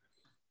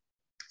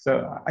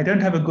 So I don't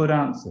have a good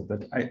answer,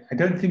 but I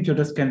don't think you're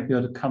just going to be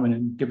able to come in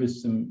and give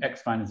us some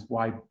X against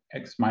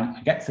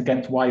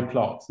Y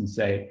plots and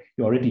say,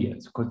 you're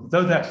idiots, because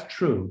though that's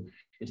true,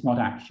 it's not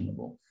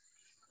actionable.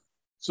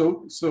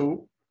 So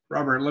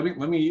Robert,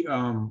 let me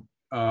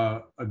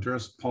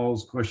address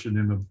Paul's question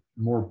in a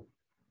more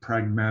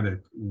pragmatic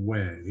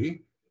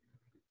way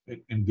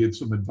and give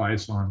some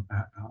advice on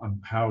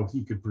how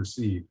he could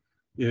proceed.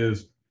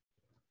 Is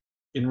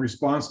in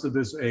response to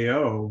this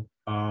AO,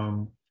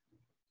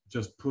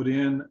 just put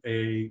in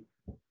a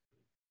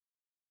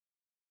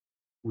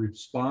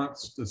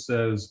response that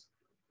says,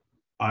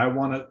 I'm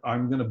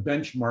going to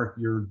benchmark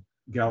your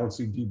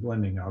galaxy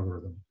deblending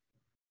algorithm.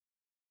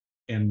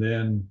 And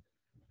then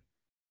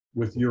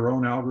with your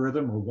own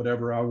algorithm or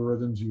whatever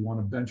algorithms you want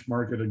to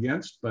benchmark it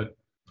against, but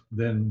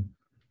then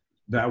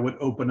that would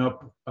open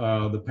up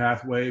the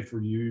pathway for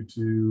you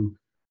to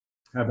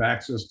have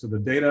access to the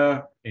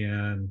data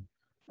and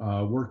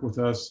work with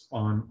us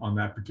on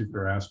that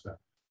particular aspect.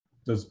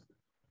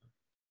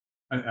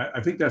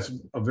 I think that's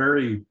a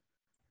very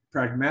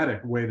pragmatic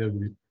way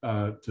to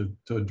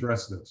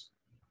address this.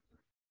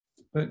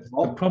 But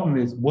the problem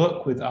is,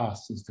 work with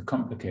us is the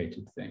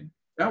complicated thing.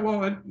 Yeah,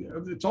 well,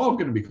 it's all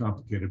going to be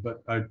complicated,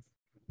 but I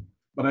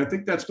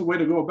think that's the way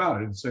to go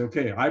about it. And say,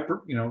 okay, I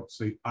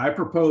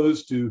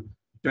propose to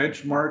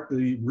benchmark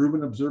the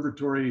Rubin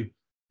Observatory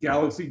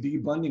galaxy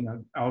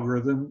deblending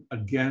algorithm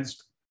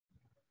against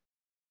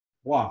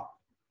what?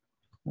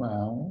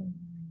 Well,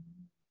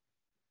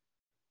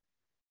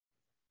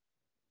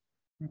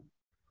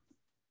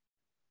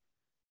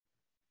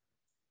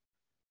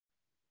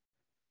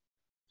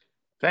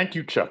 Thank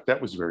you, Chuck.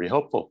 That was very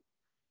helpful.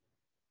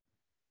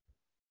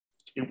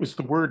 It was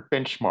the word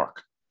benchmark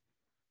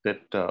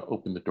that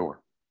opened the door.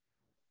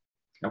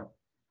 Yep. I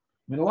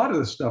mean, a lot of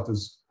this stuff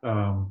is,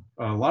 a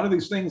lot of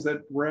these things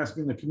that we're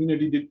asking the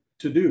community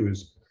to do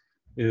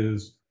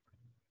is,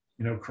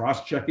 you know,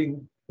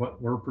 cross-checking what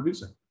we're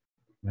producing.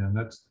 And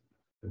that's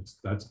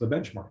the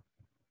benchmark.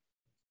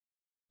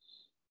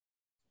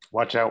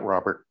 Watch out,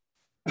 Robert.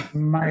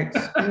 My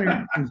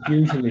experience is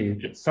usually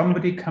that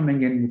somebody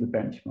coming in with a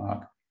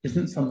benchmark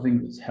isn't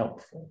something that's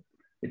helpful.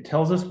 It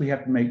tells us we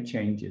have to make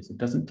changes. It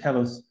doesn't tell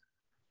us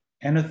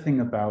anything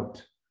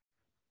about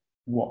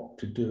what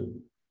to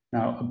do.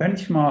 Now, a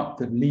benchmark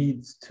that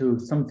leads to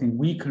something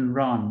we can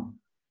run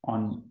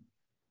on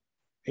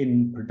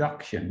in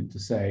production to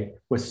say,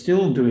 we're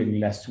still doing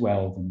less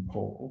well than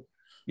Paul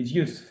is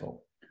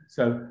useful.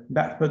 So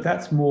but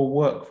that's more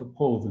work for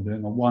Paul than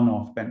doing a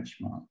one-off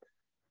benchmark.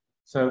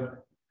 So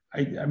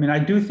I mean, I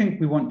do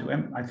think we want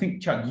to, I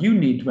think, Chuck, you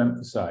need to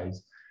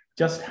emphasize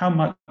just how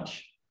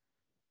much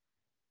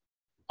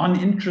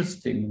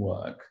uninteresting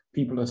work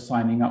people are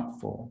signing up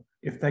for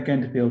if they're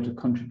going to be able to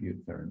contribute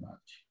very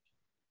much.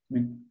 I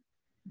mean,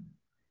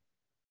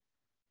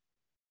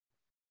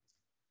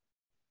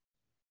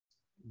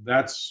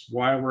 that's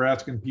why we're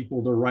asking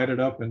people to write it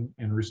up and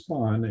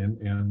respond,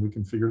 and we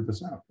can figure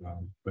this out.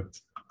 But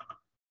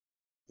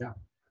yeah.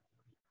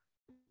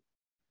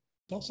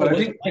 Also, but I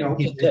think, you know,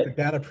 the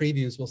data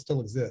previews will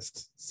still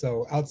exist.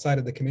 So outside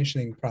of the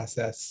commissioning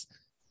process,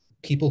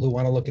 people who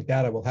want to look at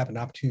data will have an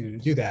opportunity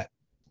to do that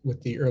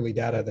with the early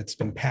data that's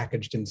been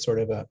packaged in sort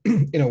of a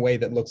in a way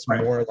that looks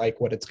more like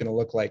what it's going to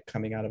look like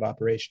coming out of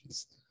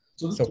operations.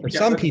 So for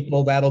some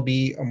people, that'll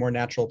be a more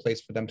natural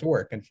place for them to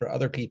work. And for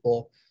other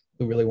people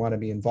who really want to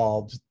be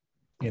involved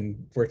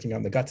in working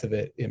on the guts of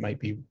it, it might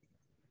be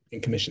in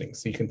commissioning.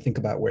 So you can think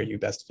about where you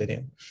best fit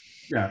in.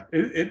 Yeah,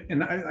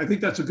 and I think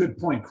that's a good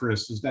point,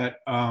 Chris, is that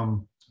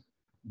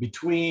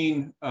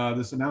between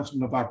this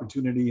announcement of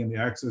opportunity and the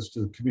access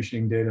to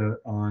commissioning data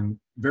on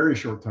very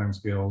short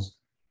timescales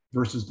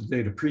versus the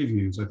data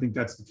previews, I think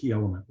that's the key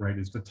element, right?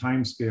 Is the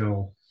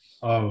timescale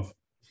of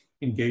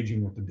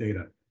engaging with the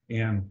data,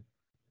 and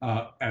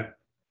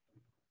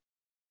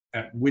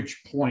at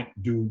which point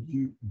do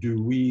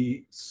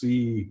we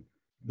see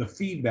the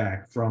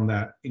feedback from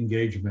that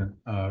engagement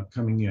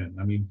coming in?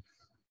 I mean,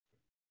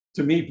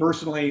 to me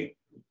personally,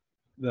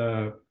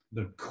 the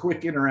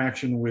quick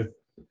interaction with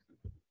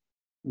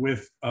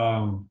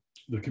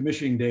the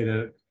commissioning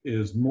data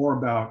is more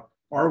about,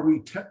 are we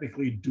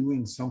technically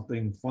doing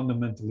something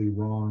fundamentally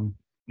wrong,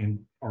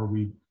 and are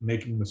we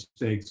making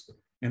mistakes?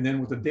 And then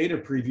with the data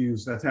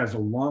previews, that has a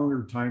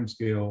longer time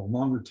scale,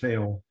 longer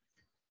tail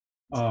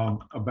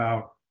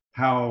about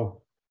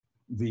how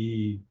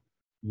the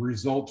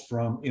results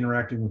from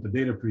interacting with the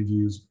data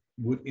previews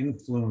would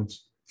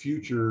influence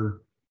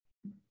future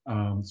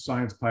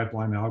science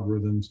pipeline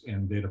algorithms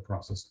and data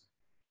processing.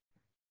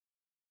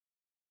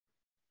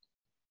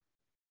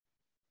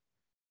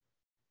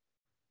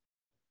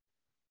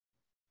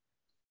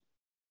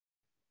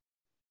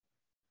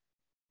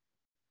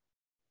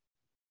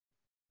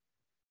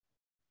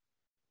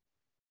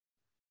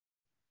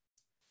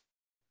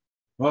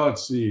 Well,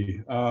 let's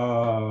see.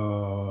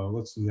 I'm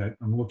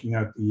looking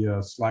at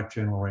the Slack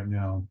channel right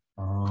now.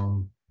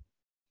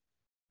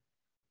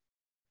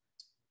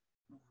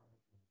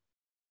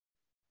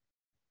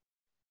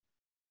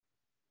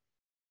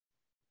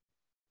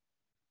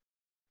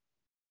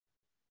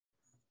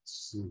 Let's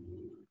see.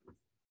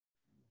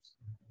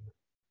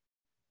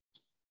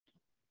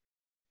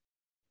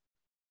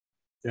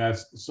 Yeah,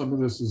 some of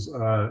this is,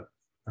 I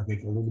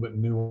think, a little bit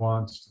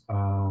nuanced.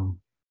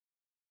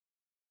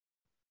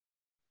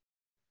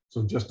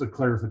 So just a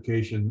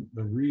clarification,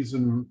 the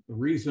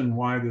reason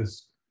why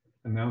this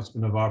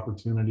announcement of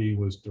opportunity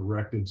was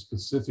directed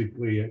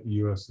specifically at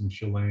US and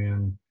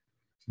Chilean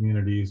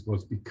communities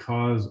was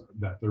because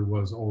that there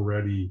was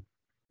already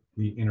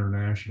the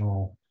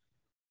international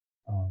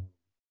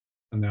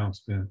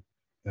announcement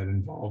that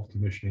involved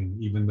commissioning,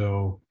 even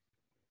though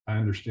I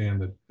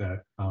understand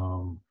that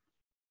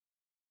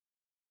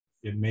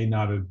it may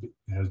not have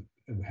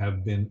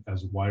been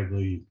as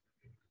widely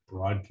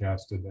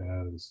broadcasted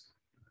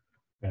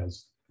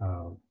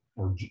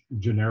or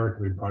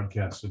generically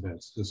broadcasted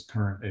as this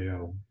current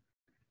AO.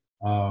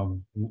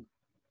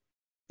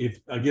 If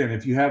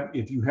you have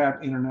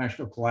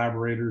international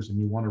collaborators and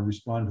you want to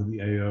respond to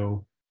the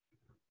AO,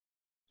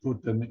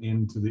 put them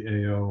into the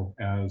AO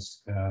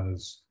as a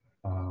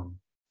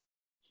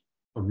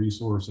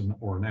resource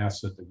or an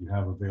asset that you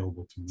have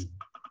available to you.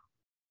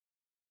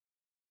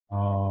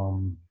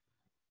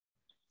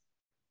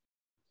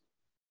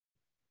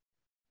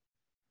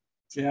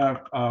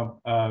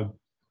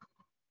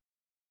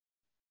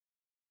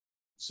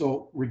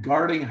 So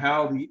regarding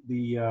how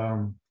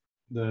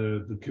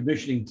the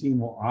commissioning team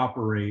will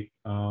operate,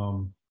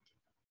 I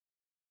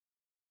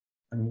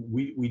mean,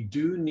 we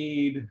do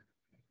need,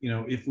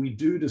 if we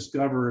do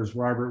discover, as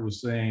Robert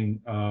was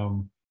saying,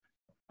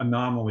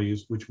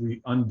 anomalies, which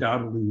we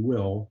undoubtedly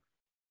will,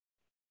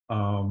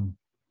 and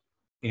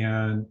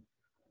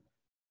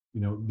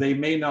they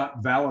may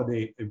not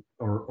validate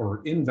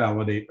or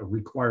invalidate a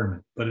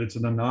requirement, but it's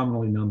an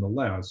anomaly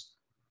nonetheless.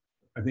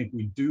 I think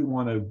we do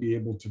want to be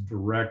able to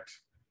direct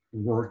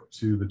work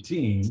to the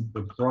team,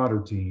 the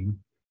broader team,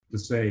 to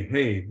say,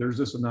 hey, there's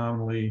this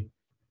anomaly.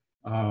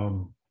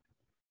 Can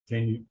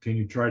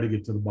you try to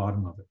get to the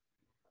bottom of it?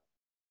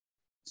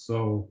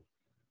 So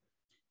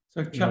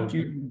Chuck,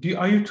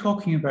 are you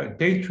talking about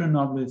data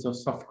anomalies or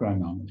software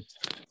anomalies?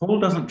 Paul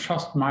doesn't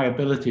trust my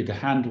ability to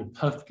handle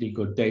perfectly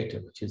good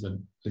data, which is a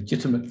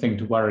legitimate thing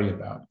to worry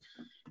about.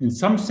 In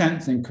some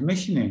sense, in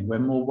commissioning, we're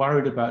more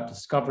worried about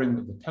discovering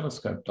that the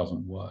telescope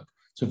doesn't work,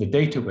 so the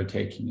data we're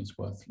taking is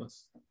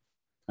worthless.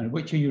 And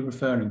which are you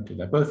referring to?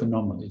 They're both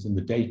anomalies in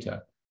the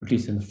data, at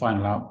least in the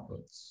final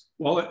outputs.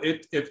 Well,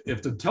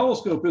 if the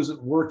telescope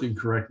isn't working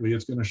correctly,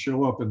 it's going to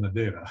show up in the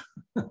data.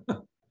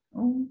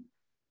 Oh,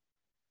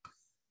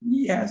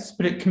 yes,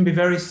 but it can be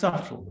very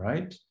subtle,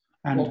 right?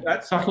 And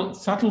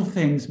subtle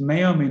things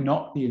may or may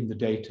not be in the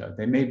data.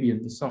 They may be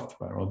in the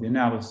software or the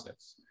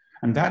analysis.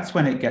 And that's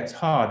when it gets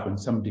hard, when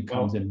somebody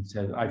comes in and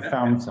says, I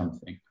found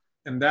something.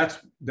 And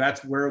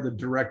that's where the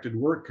directed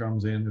work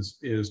comes in,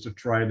 is to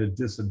try to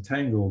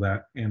disentangle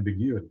that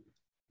ambiguity.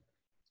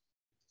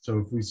 So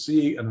if we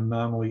see an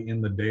anomaly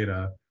in the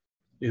data,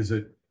 is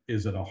it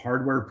a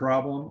hardware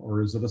problem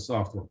or is it a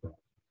software problem?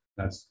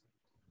 That's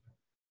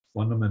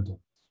fundamental.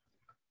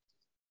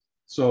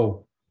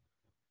 So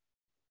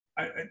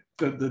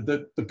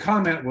the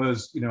comment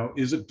was,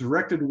 is it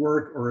directed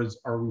work, or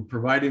are we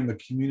providing the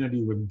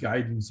community with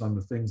guidance on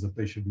the things that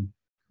they should be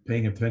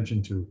paying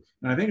attention to?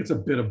 And I think it's a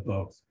bit of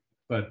both.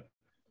 But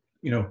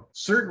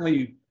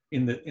certainly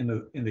in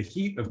the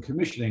heat of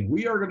commissioning,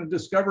 we are going to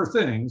discover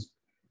things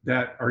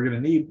that are going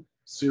to need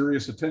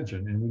serious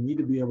attention, and we need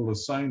to be able to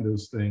assign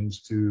those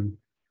things to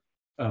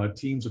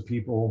teams of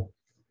people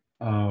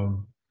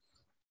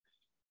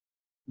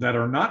that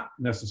are not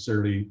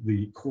necessarily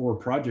the core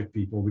project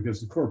people,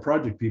 because the core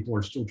project people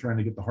are still trying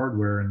to get the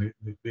hardware and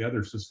the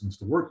other systems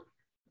to work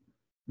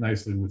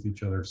nicely with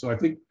each other. So I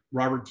think,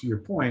 Robert, to your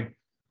point,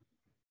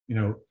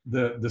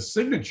 the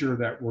signature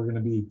that we're going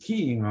to be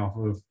keying off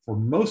of for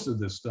most of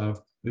this stuff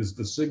is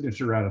the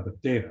signature out of the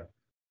data.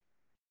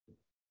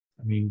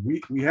 I mean,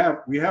 we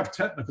have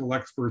technical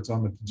experts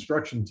on the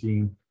construction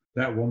team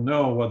that will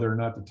know whether or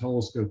not the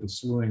telescope is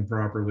slewing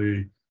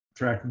properly,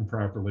 tracking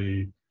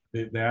properly,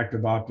 the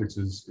active optics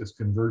is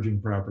converging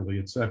properly,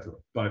 et cetera.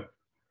 But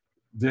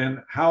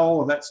then how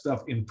all of that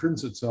stuff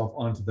imprints itself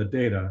onto the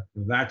data,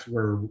 that's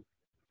where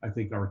I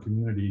think our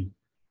community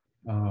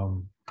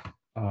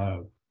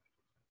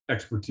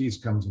expertise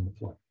comes into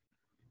play.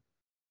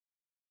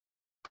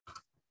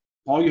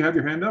 Paul, you have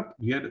your hand up?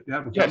 You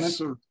have a comment?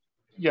 Yes.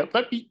 Yeah,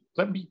 let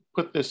me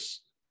put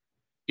this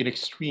in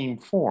extreme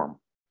form.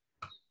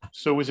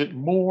 So is it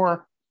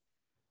more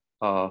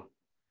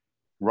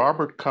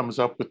Robert comes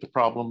up with the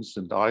problems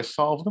and I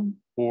solve them,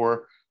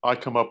 or I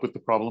come up with the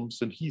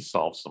problems and he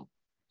solves them?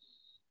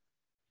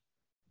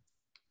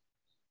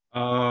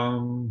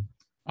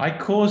 I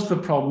cause the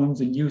problems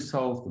and you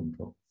solve them,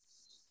 Paul.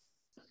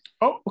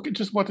 Oh, okay,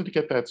 just wanted to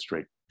get that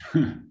straight.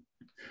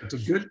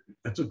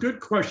 That's a good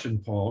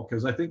question, Paul,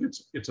 because I think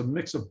it's a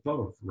mix of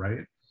both,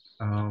 right?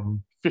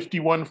 51-49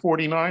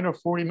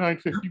 or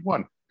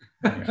 49-51.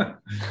 Yeah.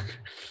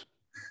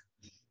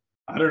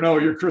 I don't know.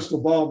 Your crystal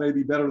ball may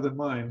be better than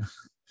mine.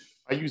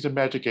 I use a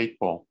magic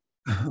 8-ball.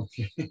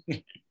 Okay.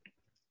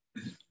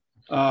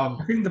 I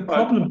think the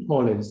problem,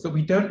 Paul, is that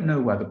we don't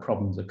know where the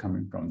problems are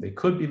coming from. They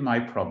could be my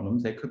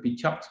problems, they could be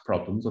Chuck's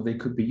problems, or they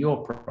could be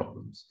your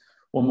problems.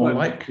 Or more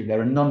likely,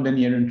 they're a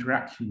nonlinear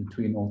interaction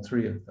between all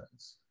three of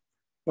those.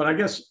 But I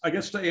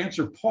guess to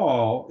answer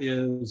Paul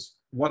is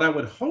what I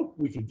would hope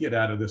we could get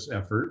out of this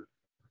effort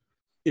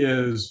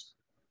is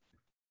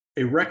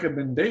a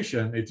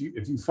recommendation. If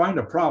you find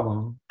a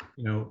problem,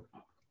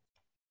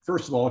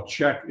 first of all,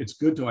 check. It's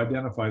good to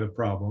identify the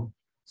problem.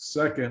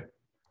 Second,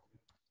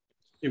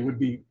 it would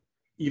be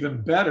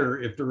even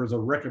better if there was a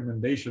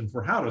recommendation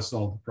for how to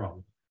solve the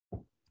problem.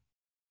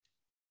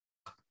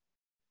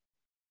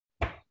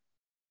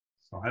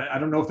 So I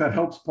don't know if that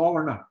helps Paul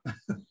or not.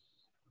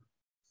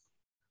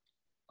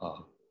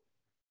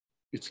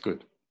 It's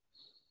good.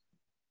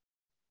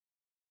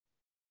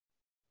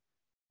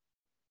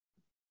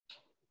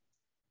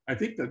 I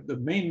think that the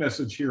main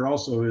message here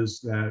also is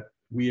that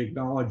we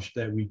acknowledge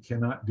that we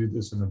cannot do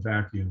this in a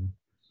vacuum,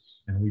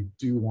 and we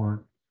do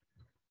want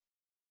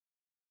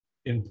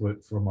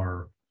input from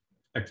our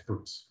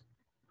experts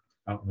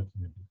out in the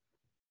community.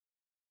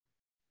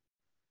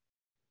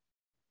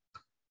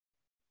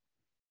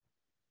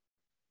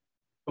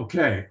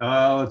 Okay,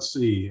 let's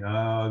see.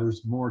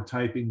 There's more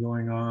typing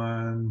going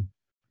on.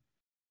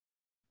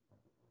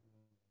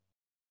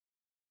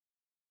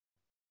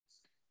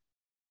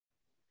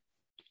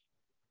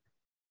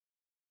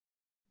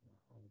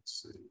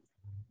 Let's see.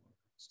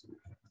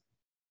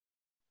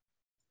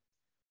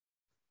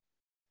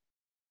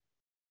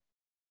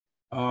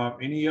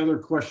 Any other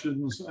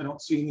questions? I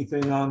don't see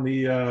anything on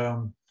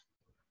the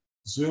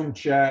Zoom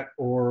chat,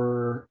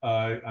 or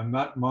I'm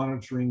not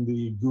monitoring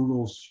the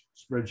Google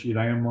spreadsheet.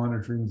 I am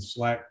monitoring the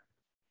Slack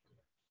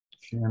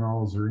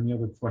channels. Or any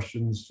other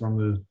questions from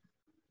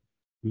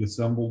the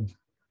assembled?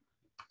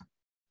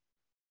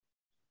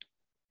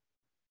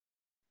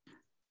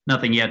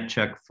 Nothing yet,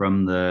 Chuck,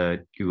 from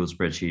the Google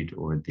spreadsheet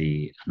or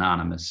the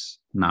anonymous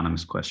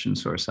question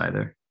source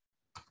either.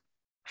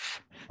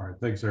 All right,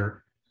 thanks, Eric.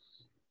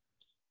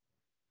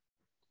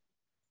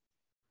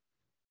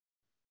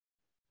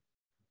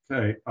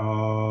 Okay,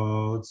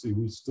 let's see.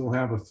 We still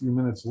have a few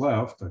minutes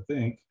left, I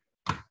think.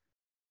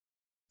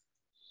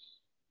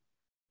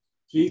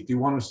 Keith, do you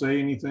want to say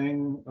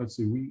anything? Let's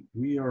see.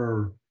 We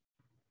are.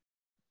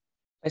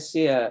 I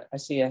see a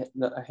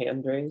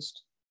hand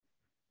raised.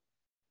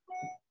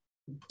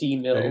 D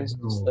Mills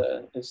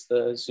is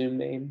the Zoom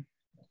name.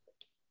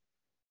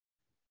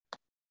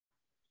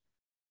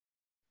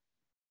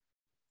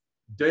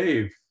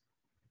 Dave.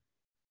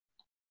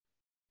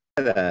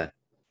 Hi there.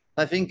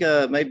 I think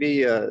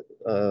maybe a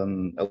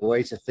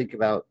way to think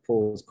about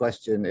Paul's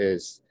question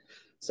is,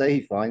 say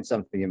he finds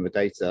something in the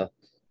data,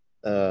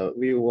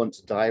 we will want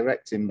to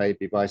direct him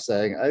maybe by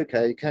saying,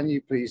 okay, can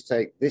you please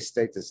take this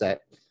data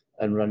set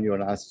and run your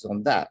analysis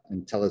on that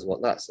and tell us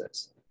what that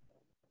says?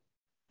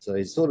 So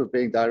he's sort of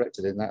being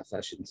directed in that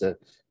fashion to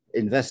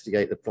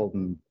investigate the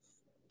problem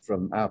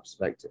from our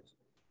perspective.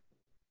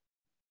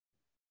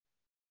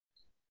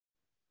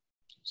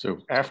 So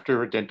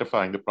after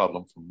identifying the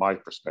problem from my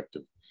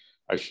perspective,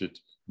 I should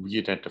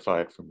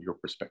re-identify it from your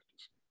perspective.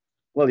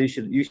 Well, you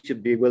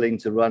should be willing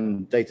to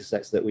run data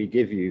sets that we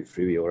give you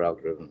through your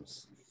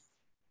algorithms.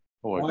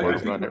 Oh, I've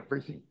already run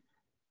everything.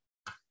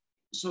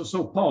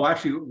 So Paul,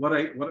 actually, what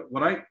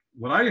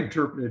I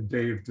interpreted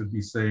Dave to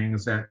be saying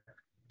is that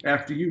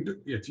if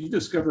you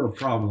discover a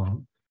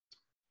problem,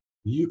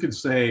 you can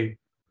say,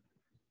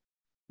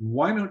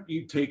 why don't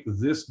you take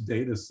this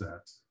data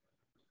set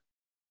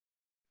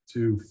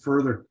to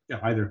further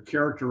either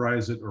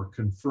characterize it or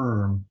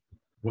confirm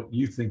what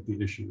you think the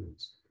issue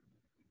is.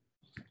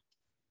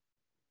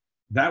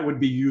 That would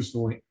be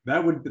useful.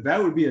 That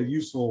would be a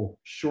useful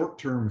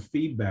short-term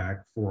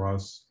feedback for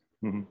us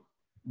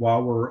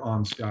while we're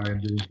on Sky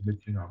and doing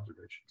commissioning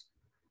observations.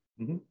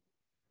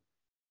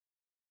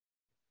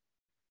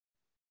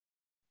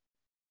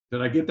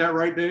 Did I get that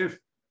right, Dave?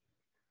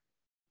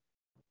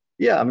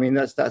 Yeah, I mean,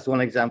 that's one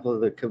example.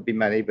 There could be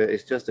many, but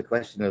it's just a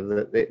question of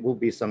that it will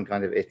be some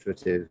kind of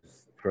iterative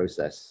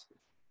process.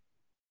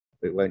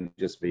 It won't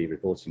just be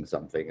reporting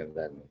something and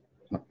then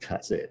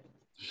that's it.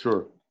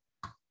 Sure.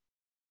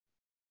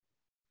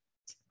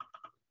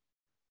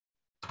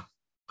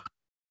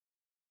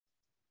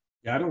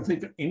 Yeah, I don't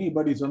think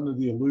anybody's under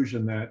the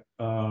illusion that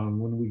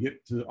when we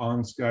get to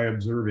on-sky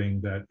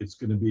observing that it's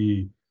going to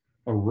be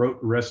a rote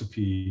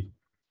recipe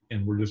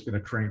and we're just going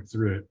to crank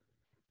through it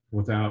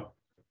without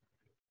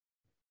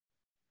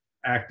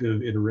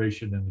active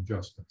iteration and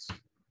adjustments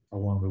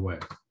along the way.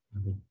 I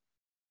think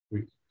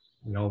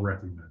we all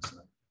recognize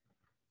that.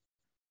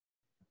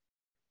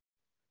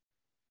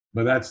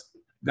 But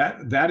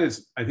that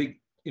is, I think,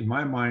 in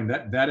my mind,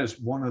 that is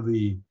one of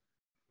the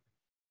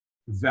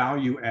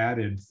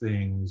value-added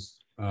things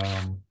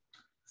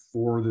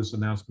for this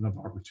announcement of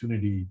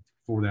opportunity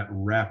for that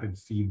rapid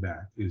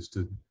feedback is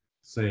to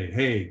say,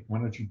 hey, why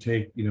don't you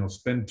take,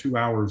 spend 2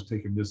 hours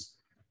taking this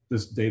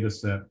data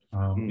set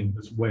in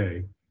this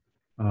way,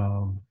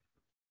 and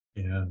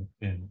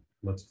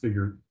let's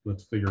figure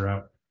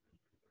out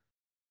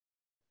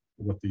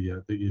what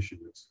the issue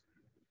is.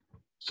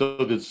 So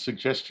the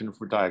suggestion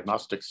for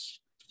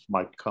diagnostics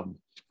might come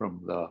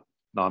from the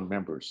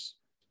non-members.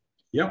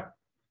 Yeah,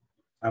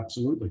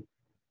 absolutely.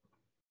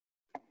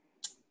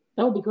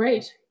 That would be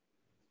great.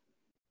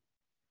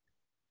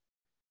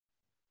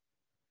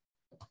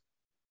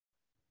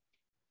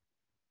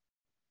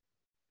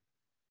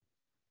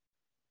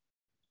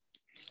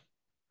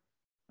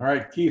 All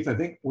right, Keith, I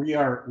think we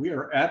are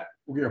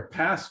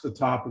past the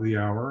top of the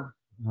hour.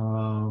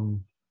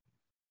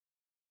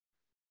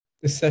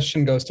 This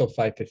session goes till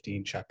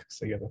 5:15, Chuck.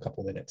 So you have a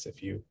couple minutes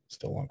if you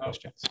still want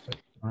questions.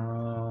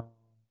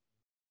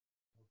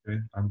 Okay,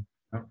 I'm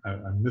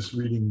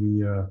misreading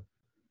the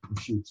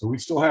sheet. So we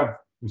still have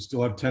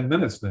 10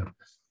 minutes then,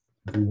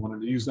 if we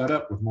wanted to use that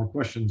up with more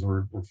questions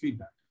or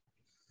feedback.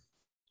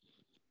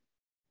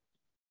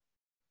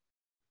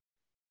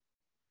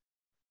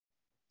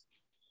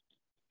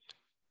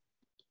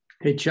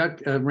 Hey, Chuck,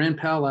 Rand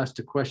Powell asked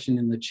a question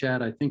in the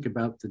chat, I think,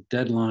 about the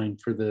deadline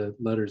for the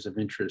letters of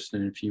interest,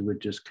 and if you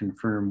would just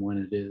confirm when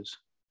it is.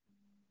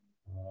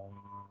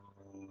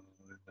 In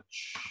the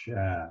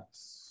chat.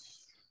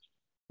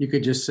 You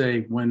could just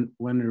say, when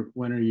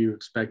are you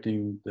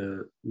expecting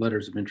the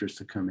letters of interest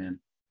to come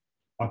in?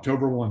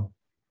 October 1.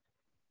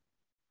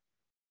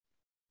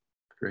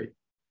 Great.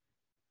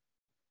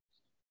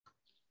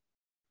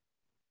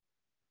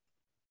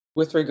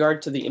 With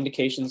regard to the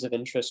indications of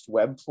interest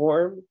web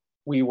form,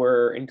 we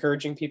were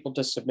encouraging people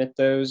to submit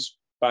those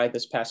by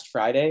this past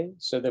Friday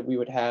so that we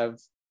would have,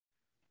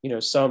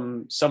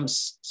 some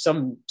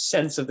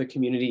sense of the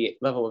community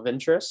level of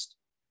interest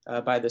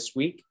by this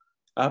week.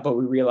 but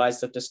we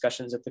realized that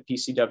discussions at the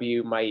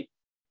PCW might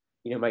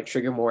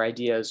trigger more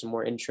ideas and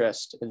more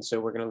interest. And so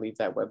we're going to leave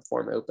that web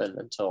form open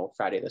until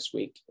Friday this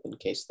week in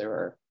case there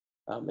are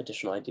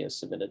additional ideas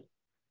submitted.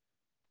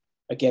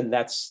 Again,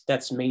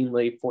 that's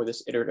mainly for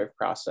this iterative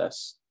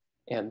process,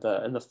 and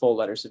the full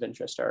letters of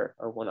interest are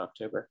 1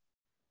 October.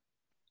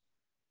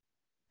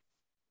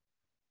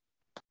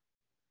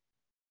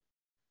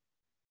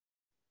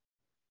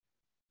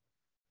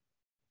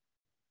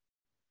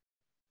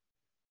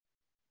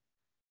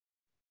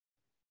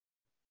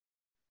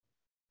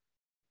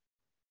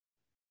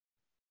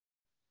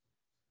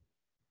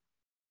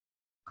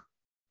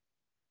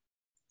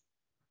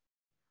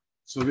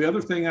 So the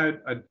other thing I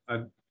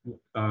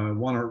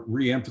want to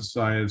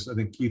reemphasize, I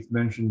think Keith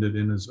mentioned it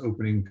in his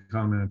opening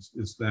comments,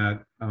 is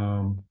that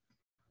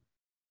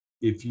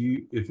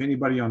if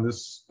anybody on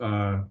this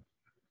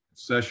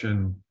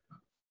session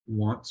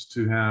wants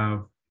to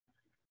have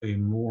a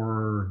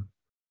more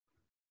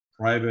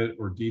private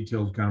or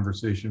detailed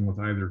conversation with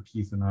either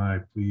Keith and I,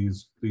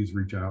 please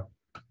reach out.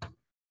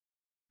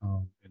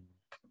 And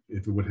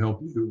if it would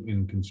help you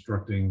in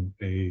constructing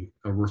a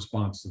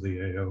response to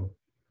the AO.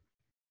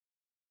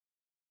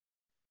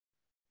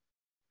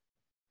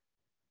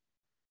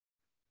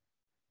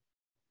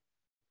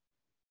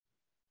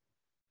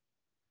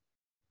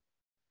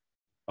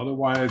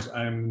 Otherwise,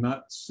 I'm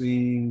not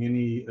seeing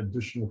any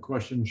additional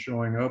questions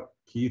showing up.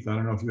 Keith, I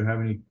don't know if you have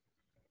any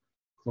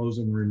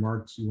closing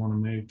remarks you want to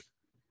make.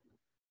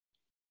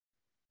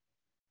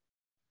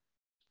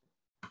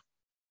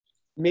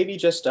 Maybe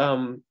just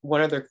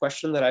one other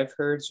question that I've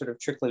heard sort of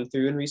trickling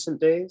through in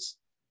recent days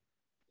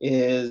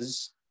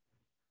is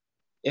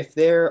if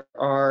there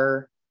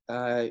are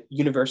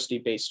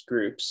university-based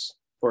groups,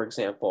 for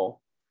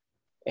example,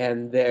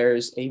 and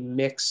there's a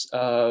mix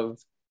of,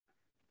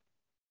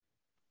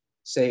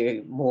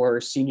 say, more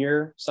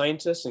senior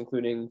scientists,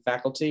 including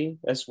faculty,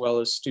 as well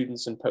as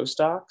students and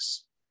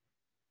postdocs.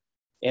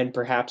 And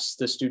perhaps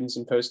the students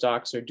and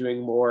postdocs are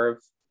doing more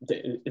of,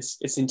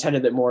 it's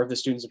intended that more of the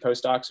students and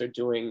postdocs are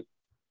doing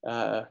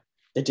the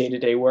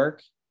day-to-day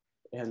work,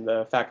 and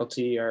the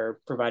faculty are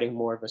providing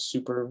more of a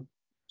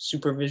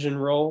supervision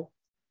role.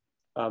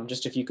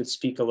 Just if you could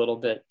speak a little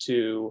bit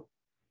to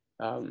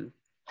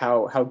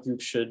how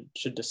groups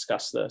should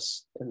discuss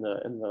this in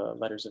the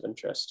letters of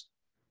interest.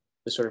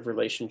 The sort of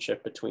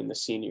relationship between the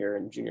senior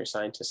and junior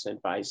scientists and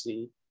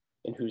advisee,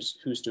 and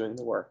who's doing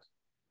the work.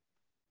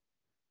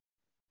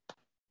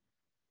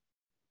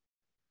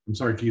 I'm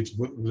sorry, Keith,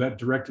 was that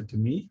directed to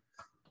me?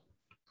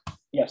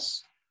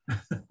 Yes.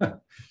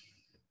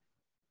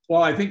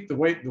 Well, I think the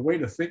way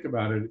to think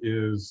about it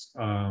is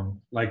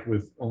like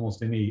with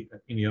almost any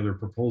other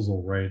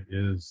proposal, right?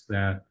 Is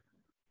that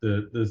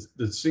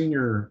the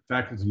senior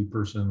faculty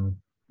person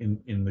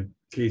in the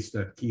case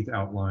that Keith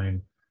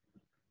outlined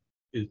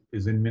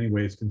is in many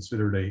ways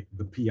considered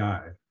the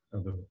PI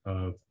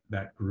of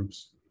that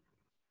group's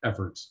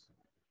efforts.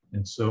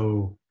 And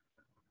so,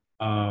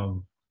 there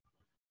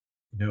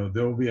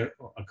will be a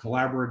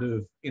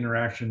collaborative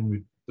interaction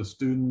with the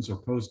students or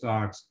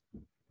postdocs,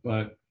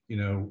 but,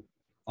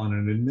 on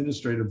an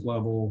administrative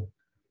level,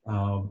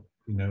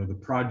 the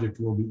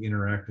project will be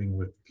interacting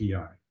with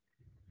PI.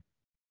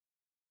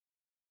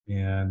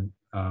 And,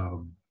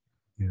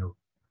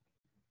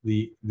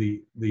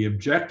 the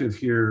objective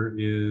here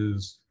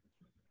is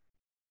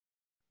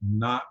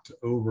not to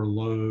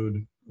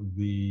overload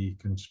the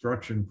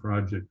construction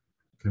project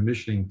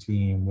commissioning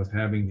team with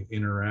having to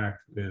interact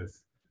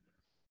with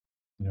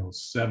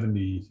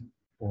 70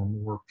 or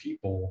more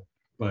people,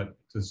 but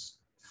to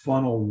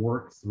funnel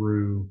work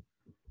through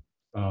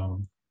a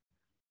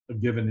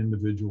given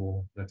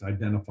individual that's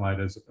identified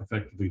as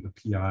effectively the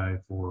PI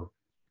for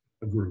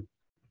a group.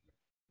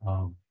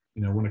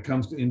 When it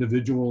comes to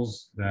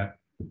individuals that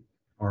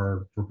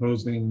are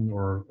proposing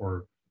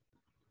or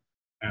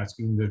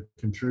asking to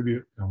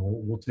contribute, and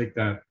we'll take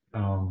that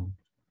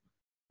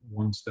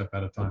one step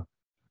at a time.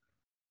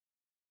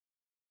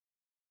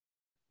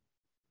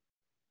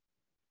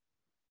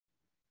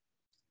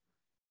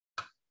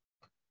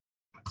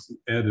 I see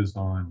Ed is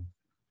on.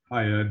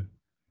 Hi, Ed.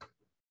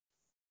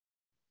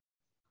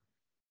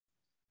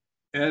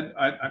 Ed,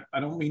 I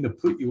don't mean to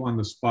put you on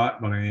the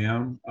spot, but I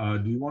am.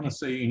 Do you want to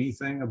say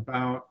anything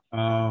about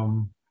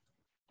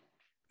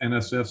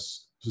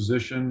NSF's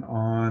position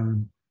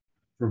on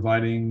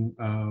providing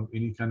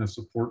any kind of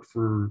support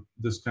for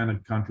this kind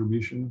of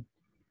contribution?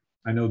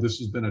 I know this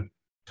has been a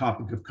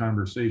topic of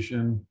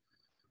conversation,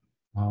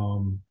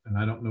 and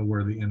I don't know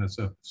where the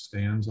NSF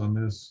stands on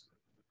this.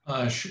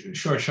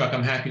 Sure, Chuck,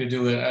 I'm happy to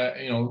do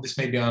it. This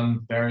may be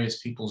on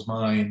various people's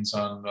minds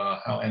on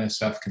how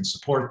NSF can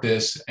support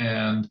this.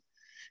 And,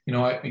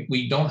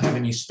 we don't have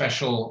any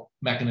special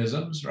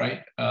mechanisms,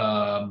 right,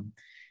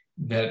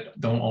 that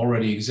don't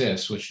already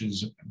exist, which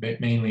is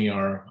mainly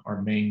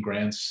our main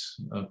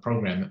grants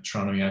program, the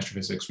Astronomy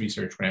Astrophysics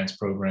Research Grants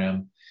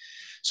Program.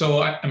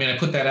 So, I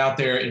put that out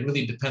there. It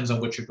really depends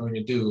on what you're going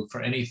to do.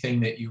 For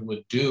anything that you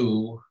would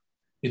do,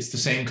 it's the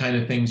same kind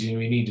of things you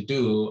need to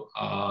do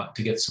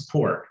to get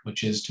support,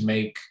 which is to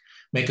make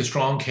make a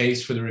strong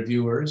case for the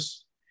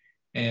reviewers,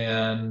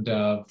 and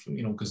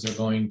because they're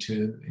going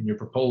to, in your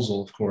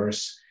proposal, of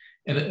course.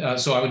 And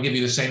so I would give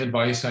you the same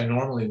advice I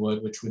normally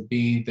would, which would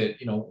be that,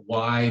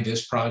 why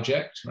this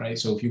project, right?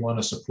 So if you want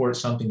to support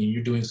something and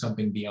you're doing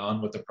something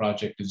beyond what the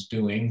project is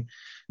doing,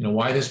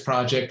 why this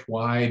project,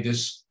 why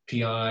this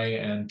PI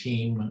and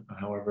team,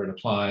 however it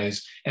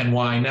applies, and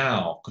why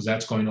now? Because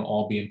that's going to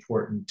all be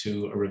important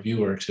to a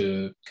reviewer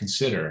to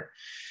consider.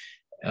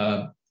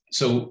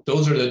 So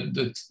those are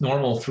the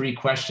normal 3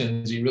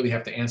 questions you really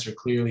have to answer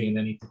clearly in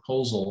any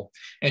proposal.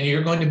 And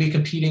you're going to be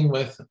competing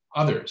with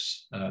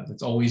others.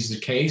 That's always the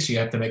case. You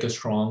have to make a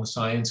strong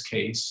science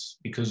case,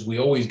 because we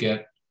always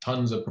get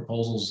tons of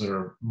proposals that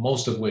are,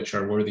 most of which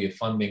are worthy of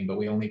funding, but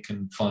we only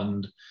can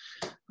fund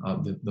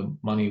the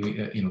money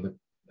we,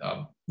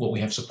 what we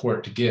have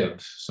support to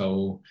give.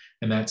 So,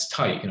 and that's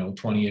tight,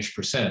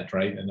 20-ish%,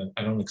 right? And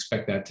I don't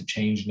expect that to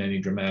change in any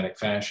dramatic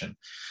fashion.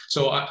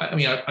 So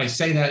I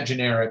say that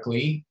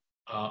generically.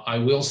 I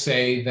will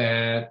say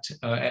that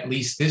at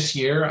least this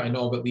year, I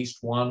know of at least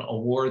one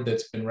award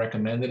that's been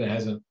recommended. It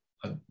has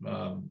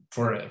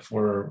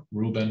for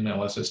Rubin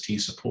LSST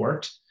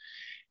support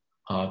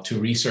to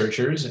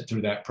researchers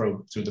through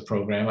the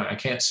program. I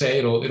can't say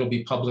it'll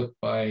be public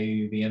by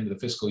the end of the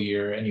fiscal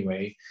year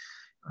anyway.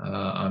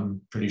 I'm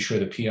pretty sure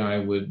the PI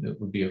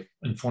would be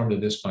informed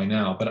of this by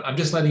now, but I'm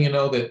just letting you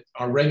know that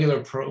our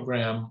regular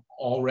program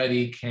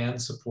already can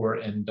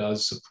support and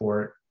does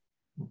support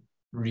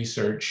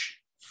research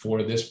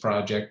for this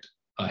project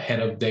ahead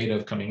of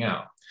data coming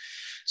out.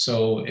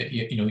 So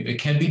it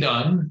can be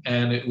done,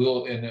 and it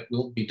will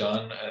be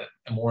done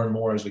more and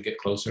more as we get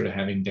closer to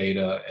having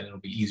data, and it'll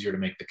be easier to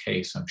make the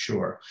case, I'm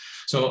sure.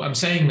 So I'm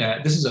saying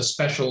that this is a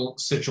special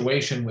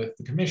situation with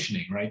the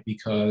commissioning, right?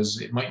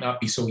 Because it might not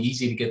be so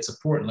easy to get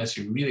support unless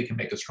you really can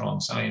make a strong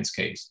science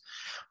case.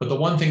 But the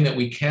one thing that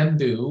we can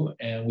do,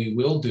 and we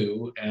will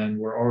do, and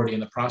we're already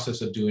in the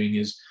process of doing,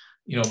 is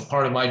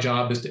part of my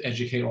job is to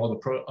educate all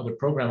the other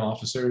program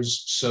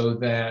officers so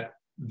that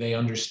they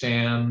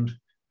understand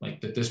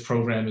that this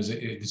program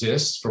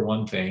exists, for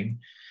one thing,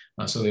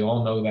 so they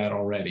all know that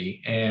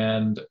already,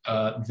 and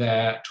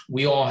that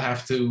we all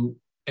have to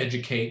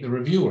educate the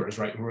reviewers,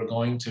 right, who are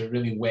going to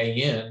really weigh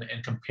in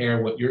and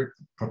compare what you're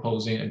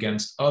proposing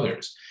against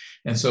others.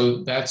 And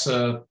so that's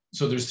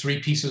so there's 3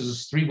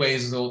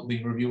 ways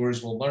the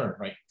reviewers will learn,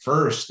 right?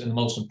 First, and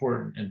most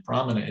important and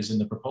prominent, is in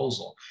the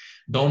proposal.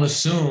 Don't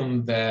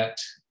assume that,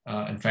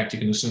 in fact, you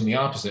can assume the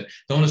opposite.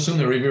 Don't assume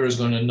the reviewer is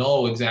going to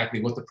know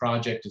exactly what the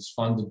project is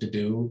funded to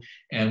do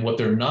and what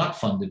they're not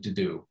funded to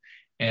do.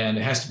 And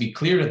it has to be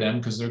clear to them,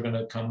 because they're going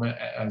to come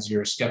as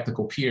your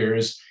skeptical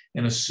peers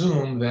and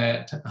assume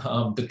that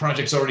the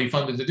project's already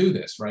funded to do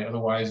this, right?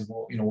 Otherwise,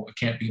 well, it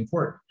can't be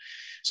important.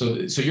 So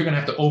you're going to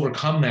have to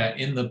overcome that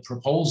in the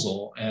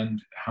proposal,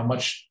 and how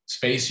much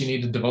space you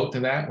need to devote to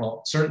that.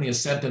 Well, certainly a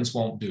sentence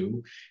won't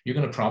do. You're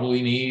going to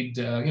probably need,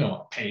 a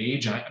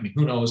page. I mean,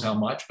 who knows how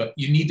much, but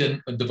you need to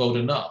devote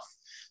enough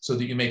so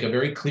that you make a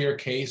very clear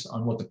case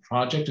on what the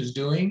project is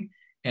doing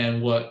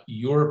and what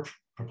you're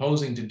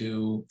proposing to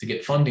do to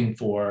get funding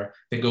for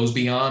that goes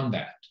beyond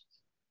that,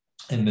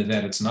 and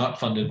that it's not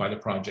funded by the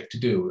project to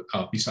do,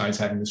 besides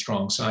having the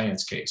strong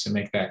science case, and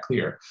make that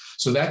clear.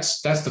 So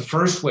that's the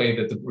first way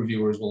that the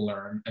reviewers will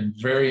learn, and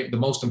the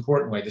most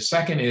important way. The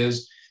second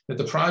is that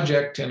the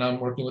project, and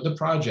I'm working with the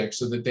project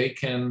so that they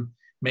can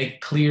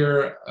make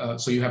clear,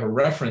 so you have a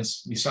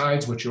reference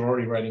besides what you're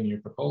already writing in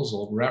your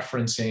proposal,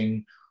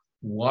 referencing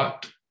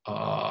what,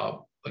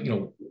 to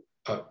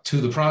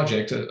the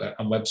project, a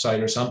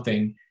website or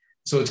something.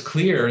 So it's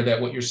clear that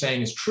what you're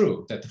saying is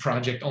true, that the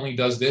project only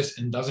does this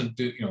and doesn't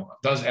do,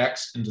 does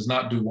X and does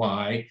not do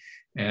Y.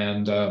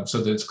 And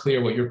so that it's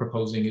clear what you're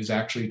proposing is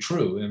actually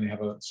true. And they have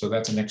so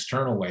that's an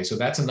external way. So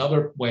that's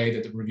another way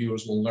that the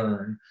reviewers will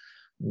learn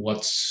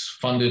what's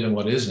funded and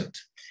what isn't.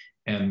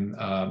 And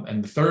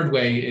the third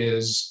way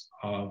is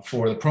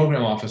for the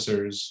program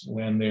officers,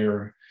 when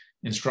they're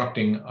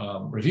instructing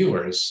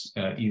reviewers,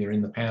 either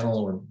in the panel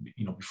or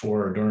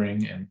before or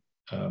during,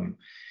 and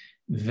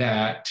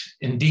that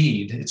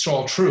indeed it's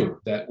all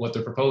true, that what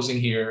they're proposing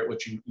here,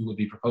 what you would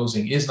be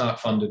proposing, is not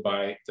funded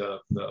by the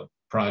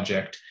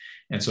project.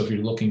 And so if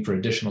you're looking for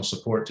additional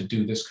support to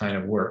do this kind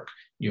of work,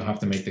 you'll have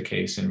to make the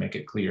case and make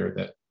it clear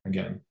that,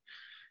 again,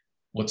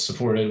 what's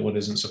supported, what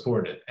isn't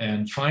supported.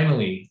 And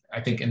finally,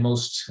 I think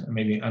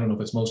maybe, I don't know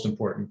if it's most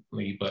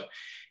importantly, but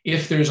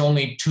if there's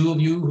only 2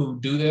 of you who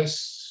do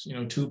this,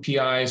 2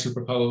 PIs who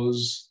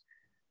propose,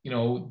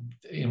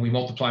 and we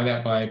multiply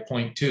that by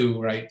 0.2,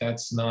 right?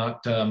 That's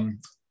not,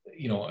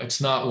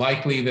 it's not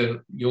likely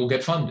that you'll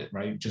get funded,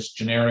 right? Just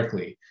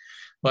generically.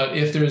 But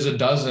if there's a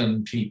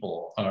dozen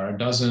people or a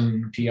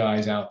dozen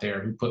PIs out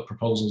there who put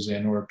proposals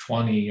in, or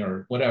 20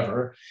 or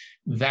whatever,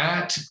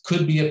 that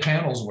could be a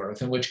panel's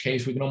worth, in which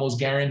case we can almost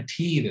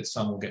guarantee that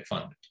some will get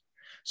funded.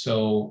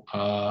 So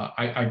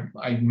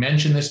I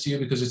mention this to you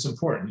because it's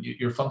important.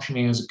 You're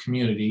functioning as a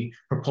community.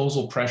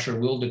 Proposal pressure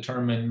will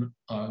determine,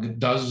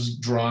 does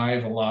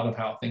drive a lot of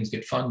how things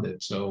get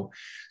funded. So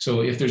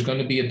if there's going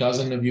to be a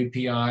dozen of you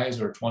PIs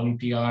or 20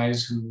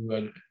 PIs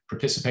who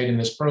participate in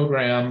this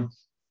program,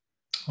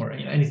 or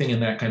anything in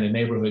that kind of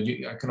neighborhood,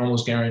 I can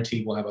almost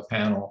guarantee we'll have a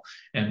panel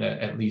and that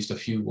at least a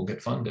few will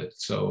get funded.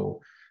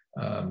 So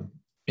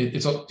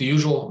it's the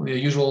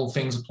usual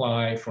things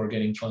apply for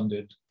getting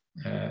funded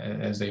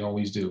as they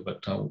always do.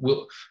 But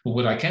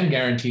what I can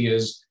guarantee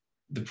is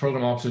the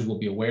program officers will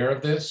be aware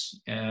of this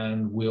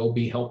and will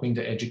be helping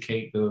to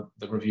educate the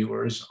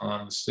reviewers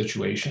on the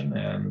situation,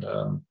 and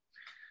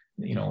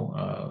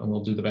and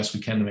we'll do the best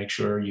we can to make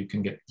sure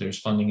there's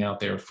funding out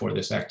there for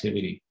this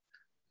activity.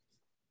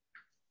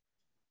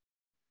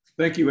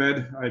 Thank you,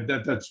 Ed.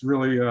 That's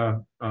really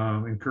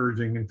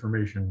encouraging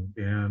information,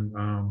 and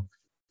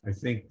I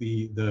think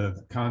the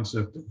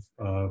concept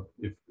of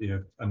if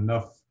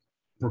enough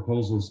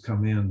proposals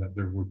come in that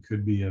there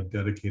could be a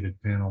dedicated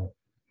panel,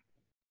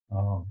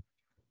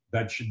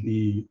 that should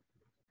be.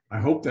 I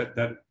hope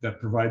that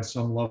provides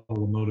some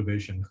level of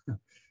motivation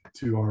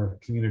to our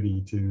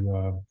community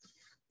to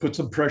put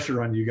some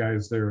pressure on you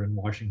guys there in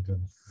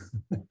Washington.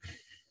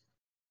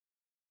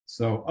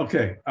 So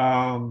okay.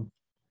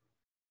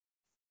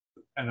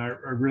 And I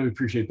really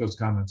appreciate those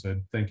comments,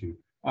 Ed. Thank you.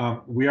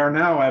 We are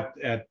now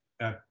at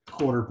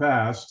quarter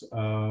past.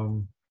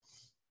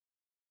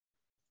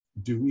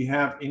 Do we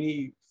have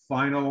any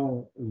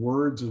final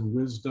words of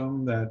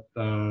wisdom that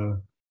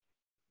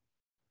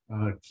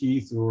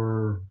Keith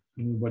or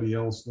anybody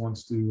else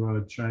wants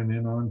to chime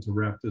in on to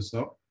wrap this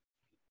up?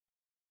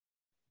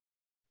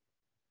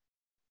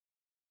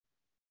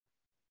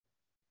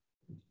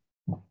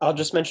 I'll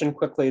just mention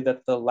quickly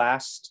that the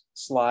last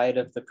slide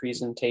of the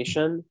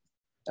presentation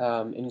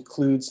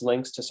includes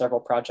links to several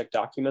project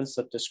documents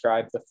that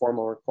describe the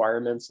formal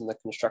requirements and the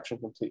construction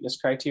completeness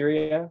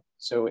criteria.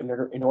 So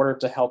in order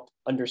to help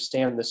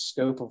understand the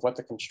scope of what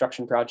the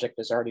construction project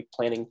is already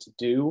planning to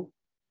do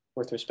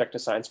with respect to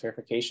science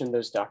verification,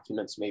 those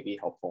documents may be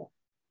helpful.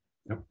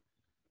 Yep.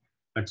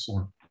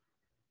 Excellent.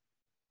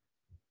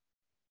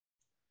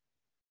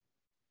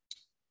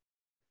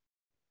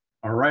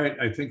 All right,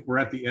 I think we're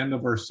at the end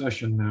of our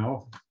session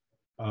now.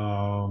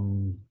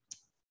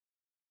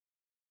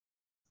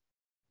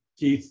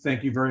 Keith,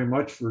 thank you very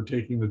much for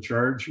taking the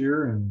charge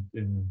here and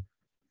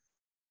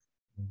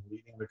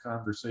leading the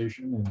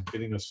conversation and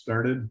getting us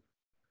started.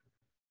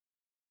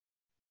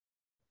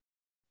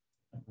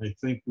 I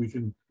think we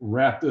can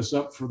wrap this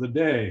up for the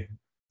day,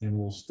 and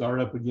we'll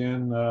start up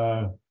again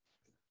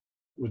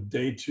with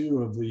day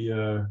 2 of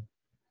the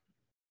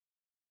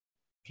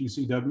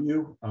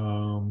PCW.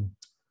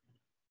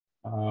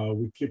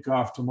 We kick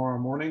off tomorrow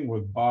morning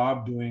with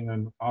Bob doing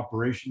an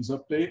operations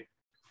update.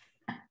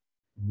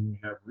 We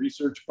have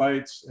research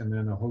bites and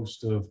then a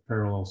host of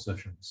parallel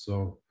sessions.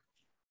 So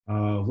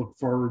look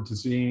forward to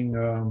seeing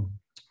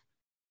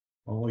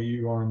all of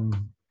you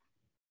on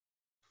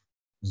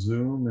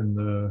Zoom in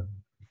the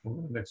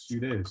next few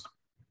days.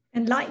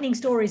 And lightning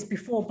stories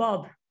before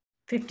Bob,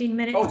 15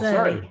 minutes early.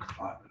 Sorry,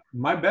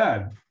 my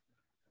bad,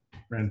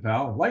 Grand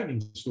Pal.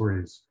 Lightning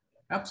stories,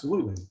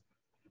 absolutely.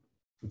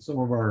 And some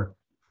of our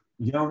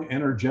young,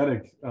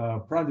 energetic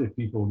project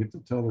people get to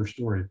tell their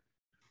story.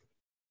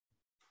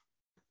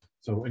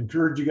 So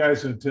encourage you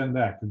guys to attend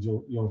that, because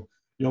you'll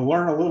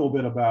learn a little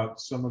bit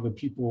about some of the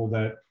people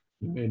that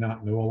you may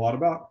not know a lot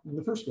about in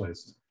the first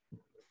place.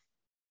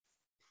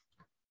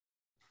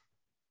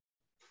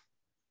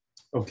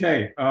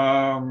 Okay,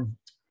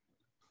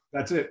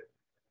 that's it.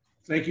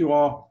 Thank you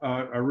all.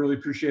 I really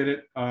appreciate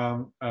it.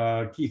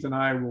 Keith and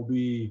I will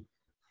be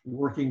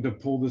working to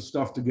pull this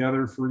stuff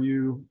together for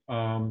you.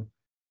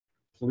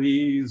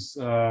 Please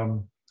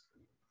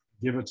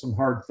give it some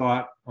hard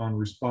thought on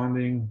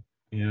responding,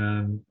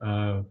 and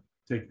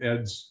take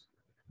Ed's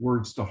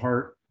words to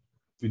heart.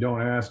 If you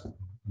don't ask,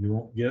 you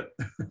won't get.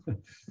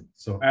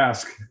 So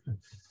ask.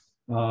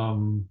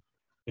 And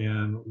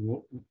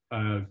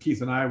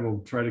Keith and I will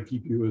try to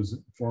keep you as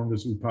informed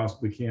as we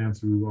possibly can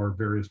through our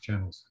various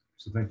channels.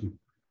 So thank you.